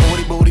like my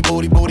booty, booty,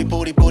 booty, booty,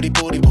 booty, booty,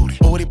 booty, booty,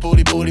 booty,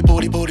 booty, booty,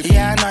 booty, booty.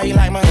 Yeah, I know you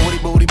like my booty,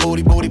 booty,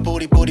 booty, booty,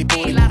 booty, booty,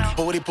 booty,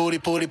 booty, booty,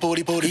 booty,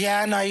 booty, booty.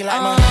 Yeah, I know you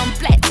like my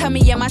flat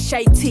tummy and my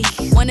shade tee.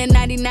 1 in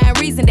 99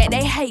 reason that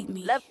they hate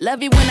me.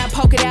 Love it when I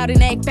poke it out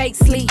and act fake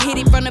sleep. Hit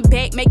it from the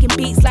back, making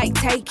beats like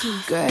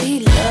Takey. Girl,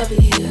 he love it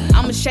here.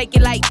 I'ma shake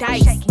it like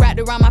dice. Wrapped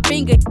around my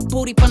finger,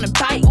 booty from the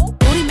bite.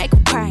 Booty make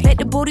him cry, let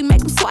the booty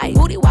make him swipe.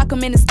 Booty walk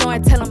him in the store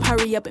and tell him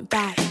hurry up and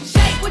buy.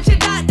 Shake what your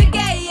doctor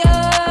gave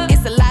ya.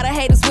 It's a lot of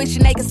haters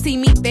wishing they could see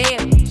me fail.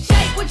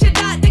 Shake what your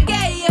doctor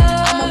gave ya.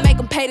 I'ma make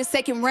him pay the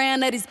second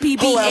round of this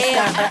BBL. Who else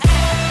got a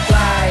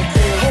like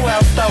this? Who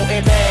else throw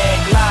it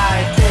back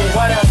like this?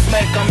 What else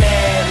make him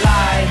mad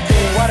like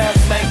this? What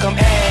else make him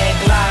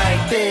act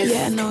like this?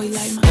 Yeah, I know you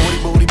like my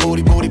booty,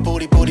 booty, booty,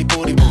 booty, booty,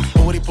 booty, booty,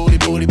 booty, booty,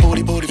 booty,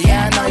 booty, booty.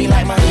 Yeah, I know you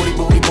like my booty,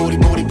 booty, booty,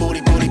 booty,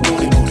 booty, booty,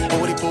 booty, booty,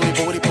 booty,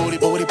 booty,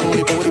 booty, booty,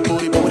 booty,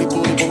 booty, booty, booty, booty,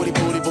 booty, booty,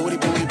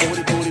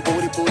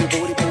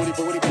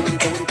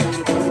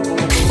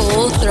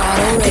 Full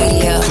Throttle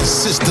Radio.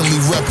 Consistently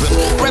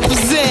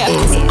represent.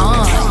 It's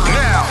on.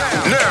 Now.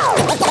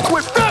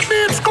 With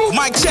Fatman Scoop.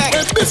 Mic check.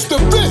 And Mr.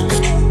 Vince.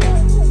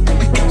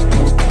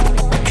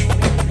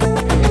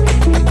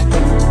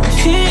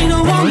 She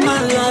don't want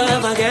my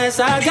love, I guess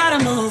I gotta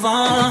move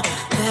on.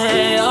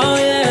 Hey, oh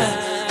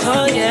yeah,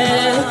 oh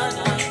yeah.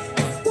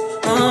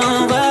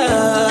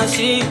 Well,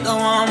 she don't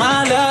want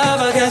my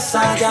love, I guess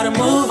I gotta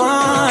move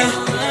on.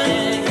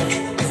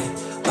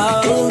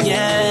 Oh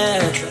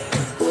yeah,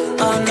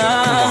 oh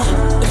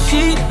no. If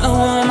she don't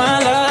want my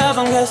love,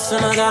 I'm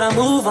guessing I gotta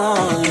move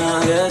on.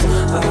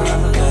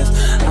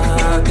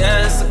 I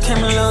guess I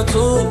came a little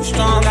too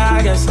strong,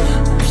 I guess.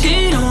 If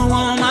she don't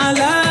want my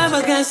love,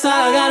 I guess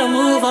I gotta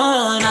move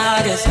on,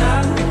 I guess.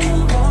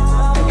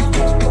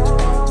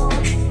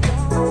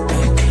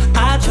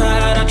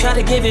 I tried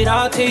to give it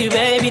all to you,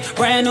 baby.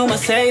 Brand new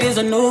Mercedes,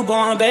 a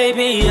newborn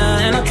baby.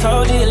 And I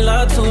told you your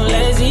love too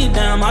lazy.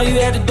 Damn, all you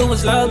had to do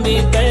was love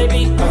me,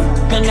 baby.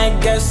 And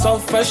that gets so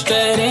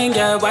frustrating,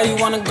 yeah. Why you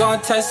wanna go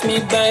and test me,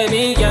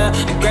 baby, yeah.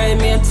 Degrade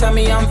me and tell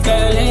me I'm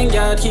failing,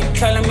 yeah. Keep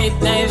telling me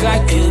things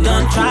like you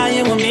done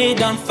trying with me,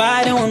 done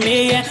fighting with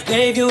me, yeah.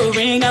 Gave you a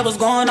ring that was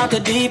going off the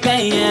deep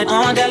end, yeah.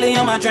 On daily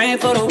on my drain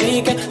for the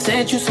weekend.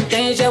 Sent you some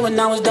things, yeah, when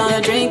I was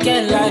done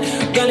drinking. Like,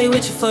 girlie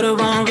with you for the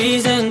wrong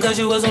reason. Cause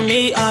you was with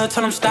me, told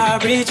him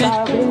stop reaching.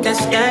 Guess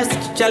that you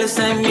jealous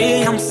of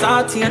me. I'm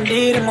salty, I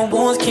need it, my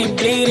wounds keep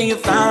bleeding. You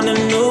found a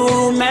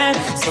new man,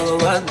 so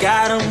I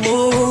gotta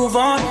move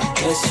on.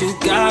 Guess you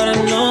got a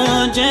new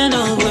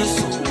agenda with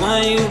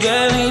someone you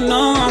barely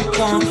know. I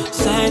won't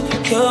say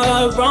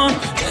you're wrong.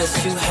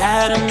 Guess you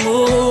had to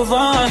move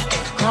on.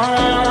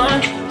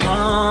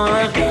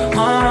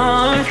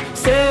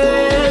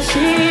 Said if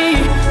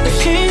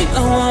she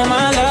don't want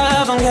my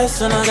love, I'm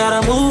guessing I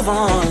gotta move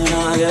on.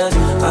 I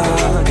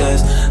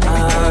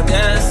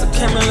guess I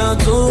came a little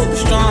too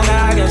strong.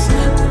 I guess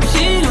if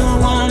she don't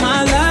want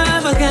my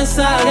love, I guess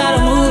I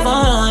gotta move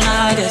on.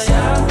 I guess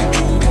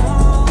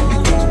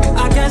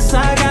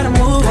I gotta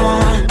move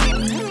on.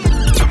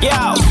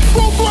 Yo,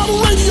 Full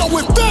Throttle Radio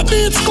with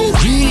Fatman Scoop,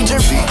 DJ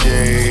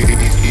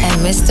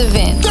and Mr.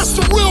 Vince. That's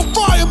the real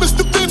fire,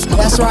 Mr. Vince.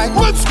 That's right.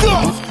 Let's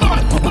go.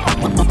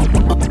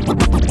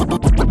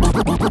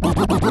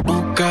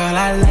 Girl,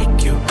 I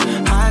like you,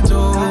 I do.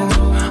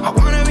 I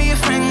wanna be a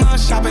friend, go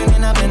shopping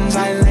in a Benz.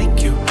 I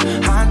like you,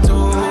 I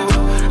do.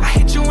 I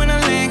hit you in a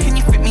lane, can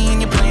you fit me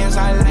in your plans?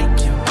 I like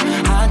you,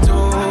 I do.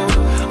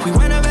 We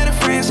went up better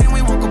friends and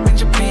we woke up in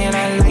Japan.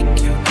 I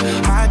like you,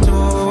 I do.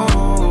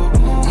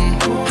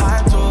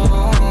 I do.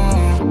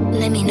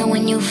 Let me know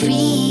when you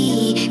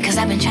free, cause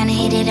I've been trying to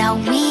hit it all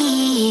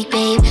week,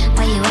 babe.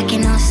 Why you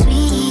acting all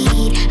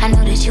sweet? I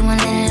know that you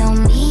want a little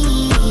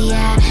me,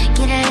 yeah.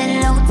 Get a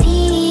little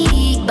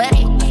OT, but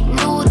it ain't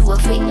new to a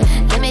freak.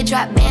 Let me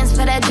drop bands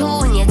for that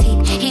jewel in your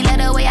teeth. He let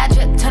the way I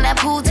drip, turn that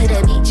pool to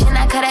the beach. And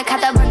I coulda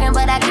caught the Birkin,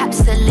 but I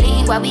cops the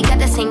lean. Why we got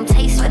the same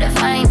taste for the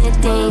finer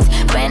things.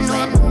 Brand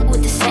new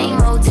with the same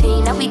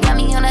routine. Now we got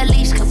me on a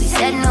leash, cause we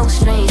said no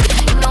strings.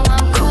 You know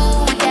I'm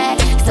cool with that.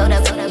 So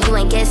you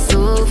ain't get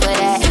sued for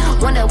that.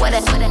 Wonder what I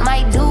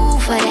might do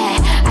for that.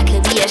 I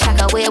could be a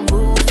shocker where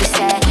roof is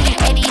at.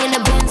 80 in the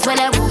Benz when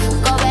that roof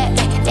go back.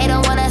 They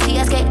don't wanna see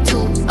us get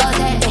too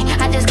upset.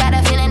 I just got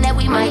a feeling that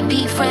we might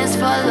be friends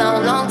for a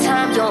long, long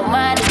time. You don't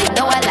mind if you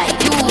know I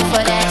like you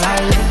for that. I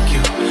like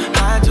you,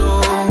 I do.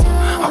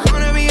 I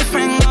wanna be a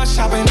friend, go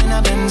shopping in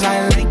a Benz.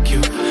 I like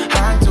you,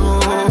 I do.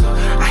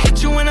 I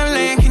hit you in a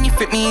lane, can you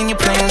fit me in your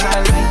plans?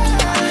 I like you,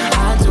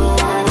 I do.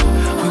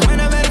 We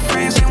went up better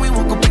friends and we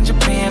woke up in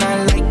Japan. I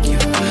like you,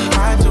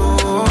 I do.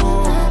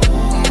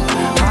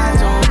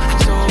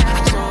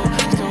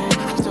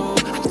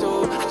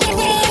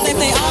 They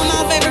play all my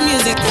favorite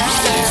music.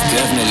 It's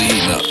definitely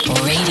eating up.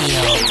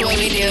 Radio. That's what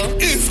we do.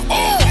 It's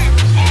on.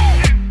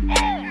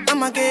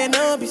 I'ma get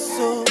no be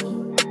so.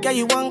 Girl,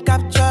 you want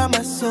capture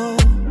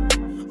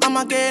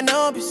my girl,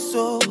 no be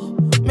so.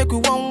 Make we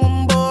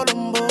one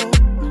bolombo.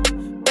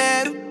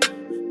 Better,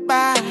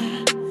 bye.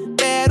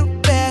 Better,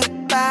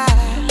 bye.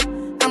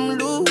 I'm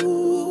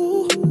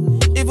loose.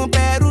 Even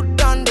better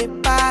done the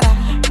para.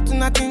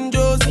 Tonight in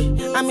Josie,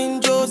 I'm in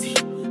Josie.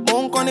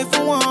 Won't call it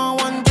for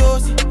one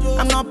Josie.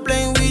 I'm not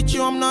playing with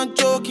you, I'm not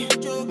joking.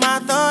 My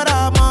thought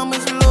of mom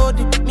is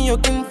loaded. Me, you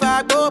can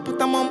fight, but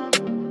I'm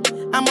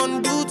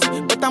on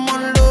duty, but I'm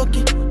on low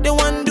key. They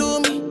want do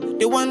me,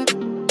 they want do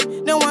me.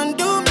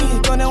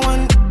 Gonna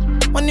want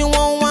when you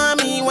won't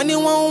want me, when you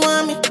won't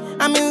want me.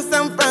 I'm in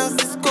San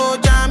Francisco,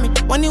 Jammy.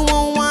 When you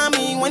won't want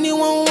me, when you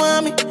won't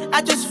want me.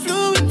 I just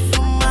flew in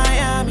from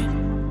Miami.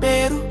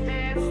 Peru,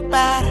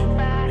 para,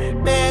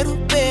 Peru,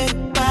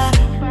 para.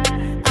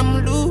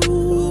 I'm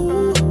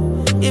loose,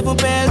 even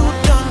Peru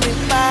done me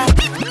para.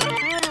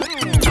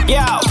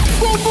 Yo,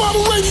 Full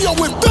Throttle Radio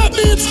with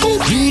Fatman,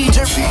 Scoop, DJ,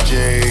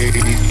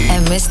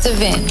 and Mr.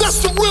 Vince. That's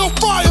the real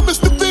fire,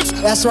 Mr. Vince.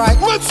 That's right.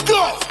 Let's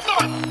go.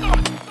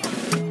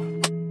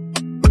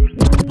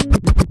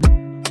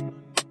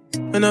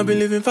 And I've been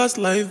living fast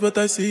life, but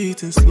I see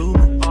it in slow.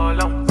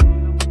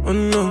 Oh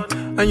no,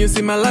 and you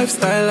see my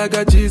lifestyle, I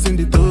got G's in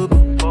the turbo.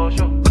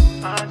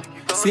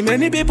 See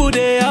many people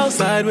there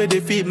outside where they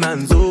feed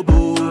man's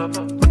oboe.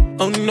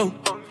 Oh no,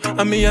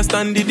 and me I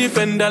stand the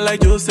defender like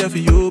Joseph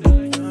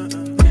Yobo.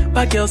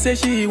 But girl say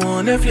she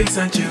want Netflix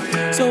and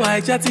chill, so I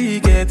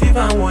chatty get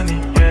even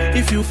warning.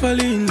 If you fall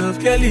in love,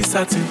 girl is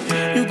satin.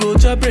 You go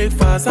to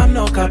breakfast, I'm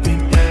not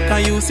capping.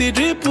 Can you see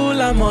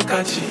dripple, I'm not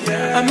catching.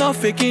 I'm not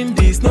faking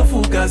this, no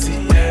fugazi.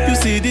 You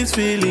see these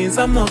feelings,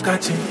 I'm not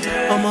catching.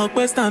 I'm a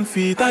quest and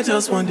feet, I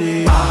just want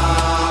it.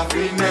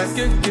 Happiness.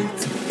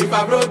 If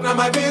I broke, now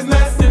my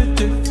business.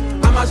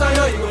 I'ma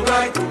show you go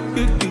right.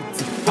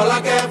 All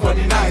I care for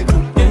the night.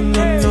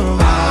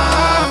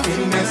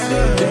 Happiness.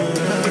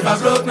 If I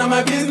broke, now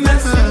my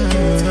business.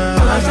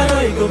 I'ma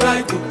show you go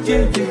right.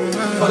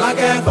 All I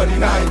care for the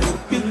night.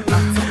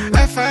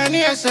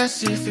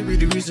 F-I-N-E-S-S-C, if it be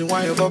the reason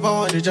why your baba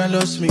want to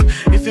jealous me.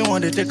 If you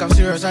want to take I'm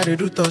serious, I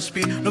do top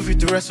speed. No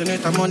fit to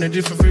resonate, I'm on a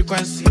different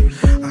frequency.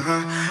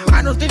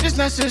 I don't think it's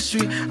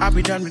necessary. I'll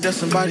be done with just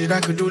somebody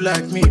that could do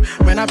like me.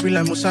 Man, I be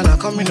like Musala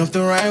coming off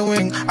the right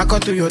wing. I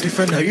cut to your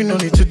defender, you no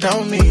need to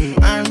tell me.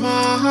 I'm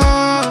a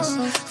horse,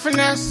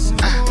 finesse.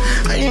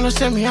 And you know,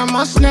 say me, I'm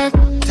a snap.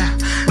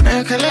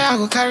 I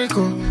go carry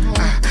go.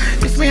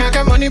 If me, I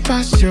got money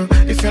past you.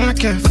 If you're not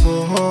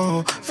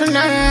careful,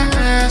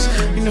 finesse.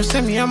 You know,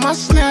 say me, I'm a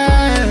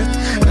snap.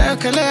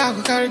 Like I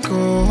go carry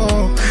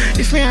go.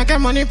 If me, I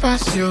got money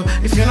past you.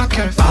 If you're not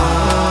careful,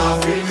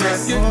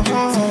 finesse.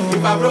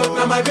 If I broke,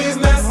 now my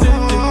business.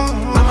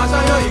 I'ma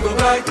show you go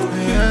right.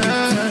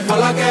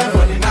 All I care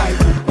for the night.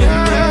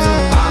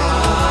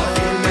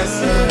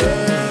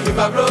 Finesse. If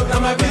I broke, now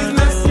my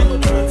business.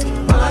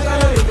 I'ma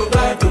show you go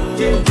right.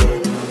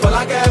 All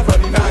I care for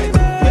the night.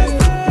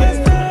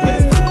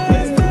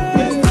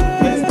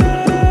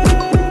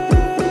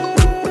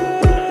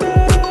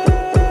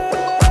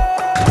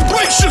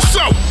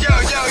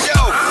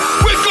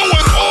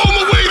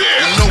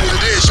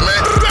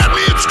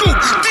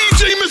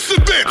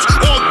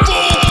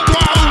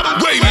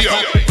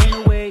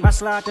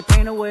 Slide the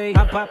pain away,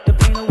 I pop the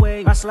pain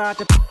away, I slide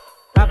the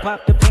I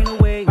pop the pain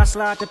away, I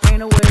slide the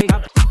pain away, I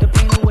pop the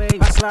pain away,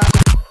 I slide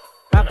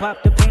I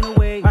pop the pain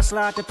away, I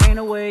slide the pain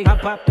away, I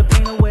pop the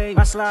pain away,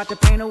 I slide the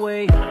pain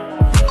away.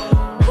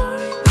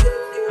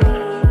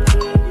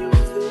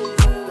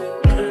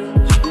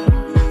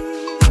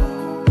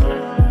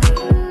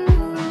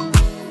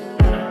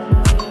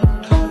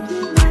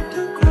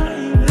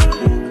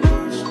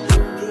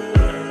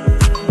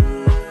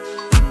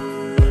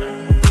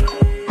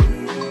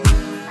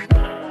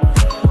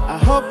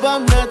 Hope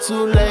I'm not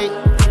too late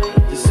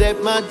to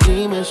set my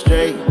demons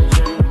straight.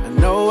 I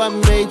know I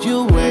made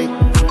you wait,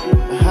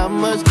 but how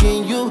much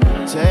can you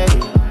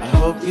take? I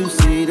hope you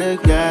see the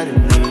God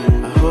in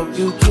me. I hope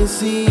you can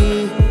see,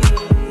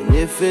 and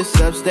if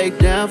it's up, stay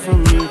down for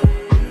me.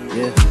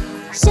 Yeah.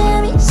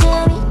 Sherry,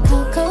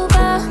 cocoa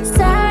bar,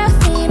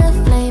 Serafina,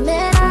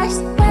 flaming eyes.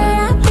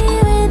 Where I be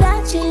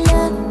without you,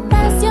 love?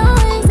 That's your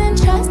wings and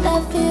trust. I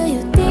feel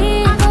you deep.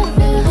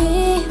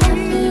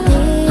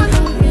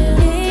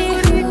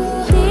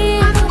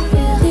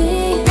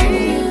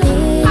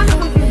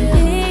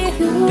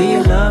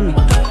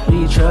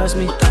 Trust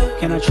me,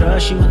 can I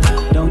trust you?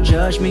 Don't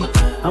judge me.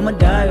 I'ma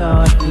die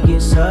hard, it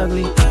gets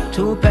ugly.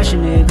 Too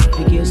passionate,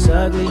 it gets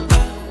ugly.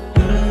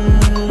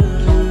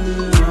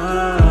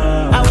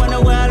 I wonder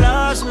where I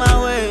lost my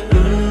way.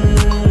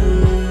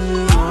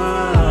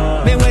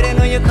 Been waiting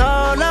on your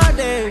call all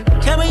day.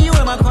 Tell me you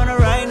in my corner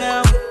right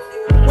now.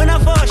 When I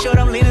fall short,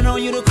 I'm leaning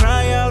on you to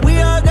cry out. We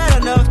all got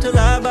enough to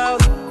lie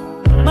about.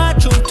 My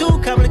truth too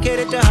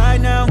complicated to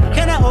hide now.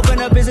 Can I open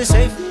up? Is it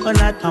safe or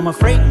not? I'm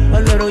afraid a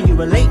little you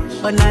relate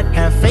or not.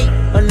 Have faith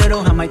a little.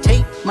 I might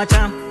take my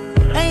time.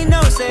 Ain't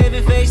no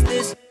saving face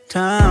this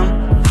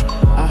time.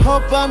 I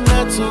hope I'm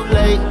not too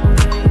late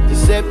to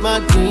set my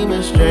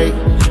demons straight.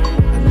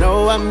 I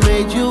know I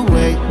made you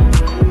wait,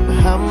 but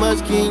how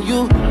much can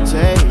you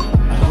take?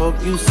 I hope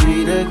you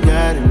see the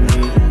God in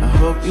me. I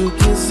hope you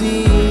can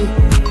see.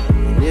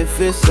 And if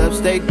it's up,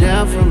 stay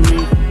down for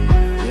me.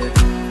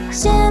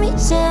 Shimmy,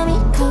 shimmy,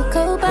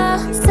 cocoa ball,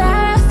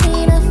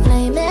 Serafina,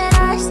 flaming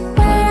eyes.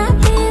 Where I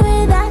be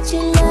without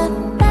your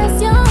love?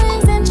 Press your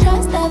wings and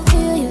trust I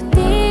feel you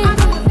deep,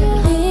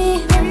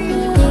 deep, deep,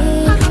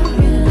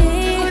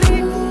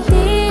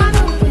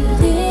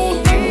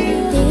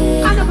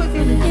 deep.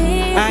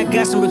 I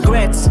got some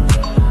regrets,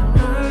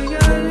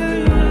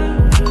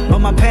 but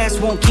my past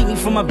won't keep me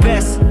from my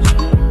best.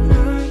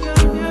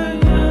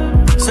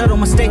 Subtle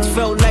mistakes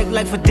felt like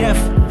life or death.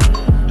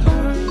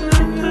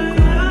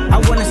 I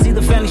wanna see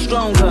the family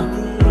stronger.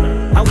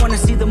 I wanna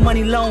see the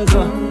money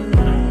longer.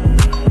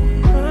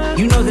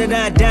 You know that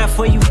I'd die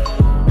for you.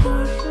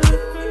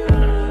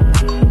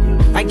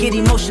 I get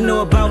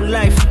emotional about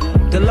life.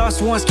 The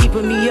lost ones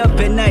keeping me up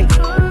at night.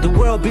 The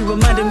world be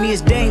reminding me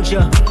it's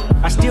danger.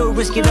 I still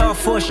risk it all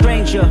for a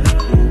stranger.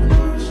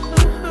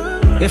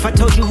 If I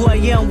told you who I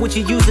am, would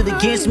you use it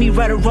against me?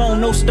 Right or wrong,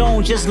 no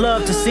stone, just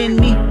love to send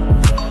me.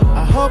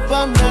 I hope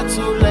I'm not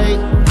too late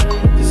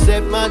to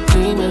set my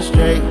demons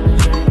straight.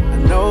 I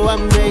know I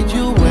made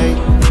you wait,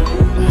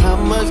 but how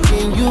much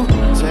can you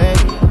take?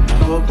 I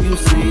hope you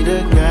see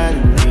the God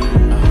in me.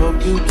 I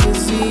hope you can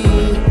see.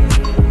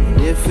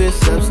 And if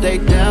it's up, stay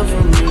down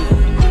for me.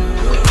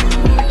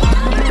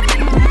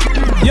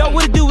 Yo,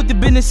 what it do with the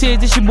business is?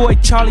 This your boy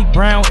Charlie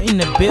Brown in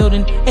the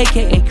building,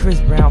 aka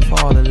Chris Brown for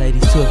all the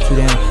ladies. 2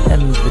 down, that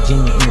means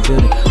Virginia in the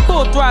building.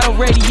 Full Throttle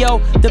Radio,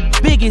 the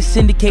biggest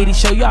syndicated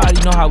show. Y'all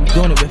already know how we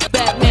doing it with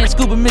Fatman,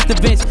 Scoop, and Mr.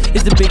 Vince.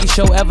 It's the biggest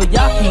show ever.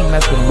 Y'all can't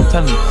mess with them, I'm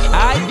telling you.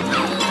 Alright?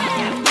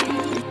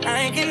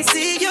 I can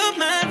see your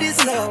mind is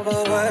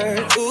lower.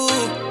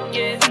 Ooh,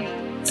 yeah.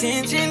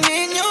 Tension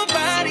in your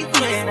body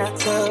when I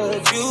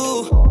touch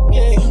you.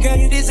 Yeah, girl,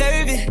 you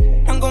deserve it.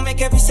 I'm gonna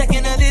make every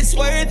second of this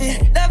worth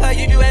it. Love how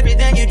you do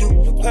everything you do.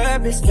 Your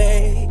purpose,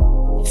 babe.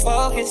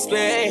 Focus,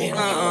 babe.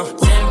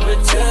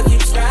 Temperature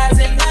keeps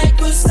rising like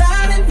we're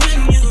silent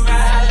when you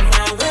ride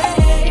my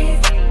way.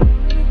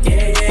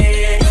 Yeah, yeah,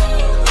 yeah.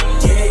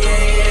 Yeah,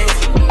 yeah,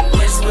 yeah.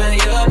 Whisper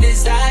your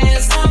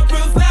desires, I'll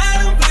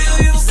provide. Will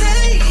you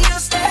say you'll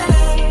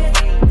stay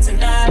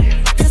tonight?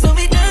 'Cause when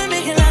we done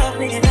making love,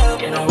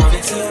 and I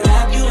wanted to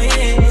wrap you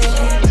in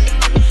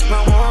my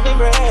warm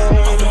embrace.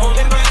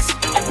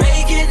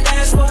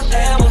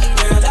 Forever,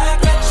 girl, I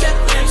got your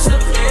glimpse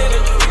of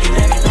living. You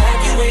let me wrap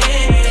you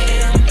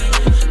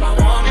in my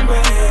warm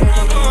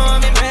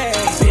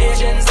embrace.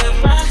 Visions of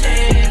my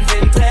hands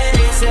in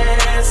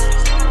places,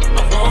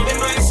 my warm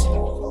embrace.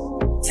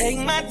 Take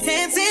my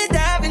chance and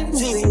dive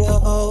into your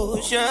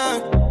ocean.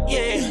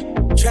 Yeah,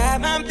 try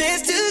my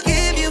best to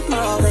give you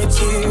all that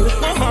you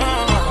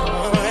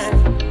want.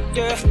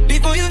 Girl,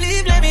 before you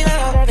leave, let me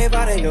love every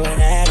part of your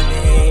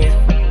anatomy.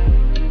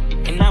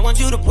 And I want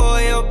you to pour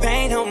your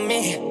pain on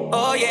me.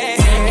 Oh yeah.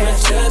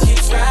 Temperature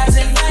keeps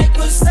rising like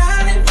we're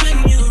silent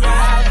when you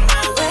ride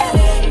my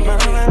way. My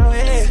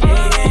way.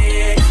 Yeah, yeah,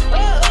 yeah.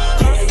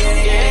 Yeah,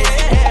 yeah,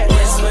 yeah.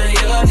 Whisper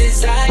your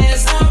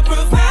desires, I'll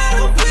provide.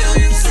 Will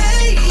you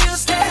say you'll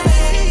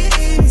stay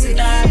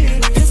tonight?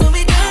 'Cause when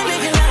we done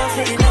making love,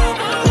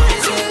 I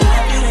wanted to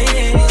wrap you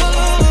in my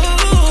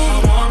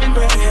warm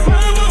embrace.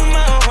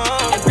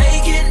 And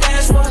make it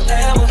last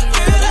forever.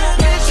 Girl, I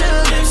get your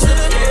lips of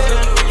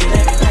heaven. You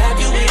let me wrap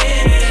you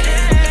in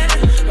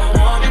my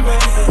warm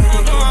embrace.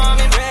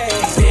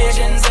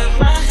 Visions of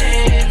my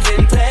hands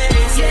in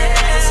place,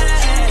 yes.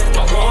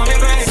 My warm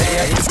embrace.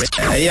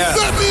 Hey, yeah.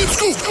 Fatman,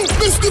 Scoop,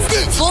 Mr.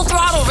 Vince. Full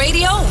Throttle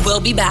Radio will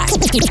be back.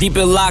 Keep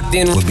it locked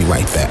in. We'll be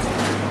right back.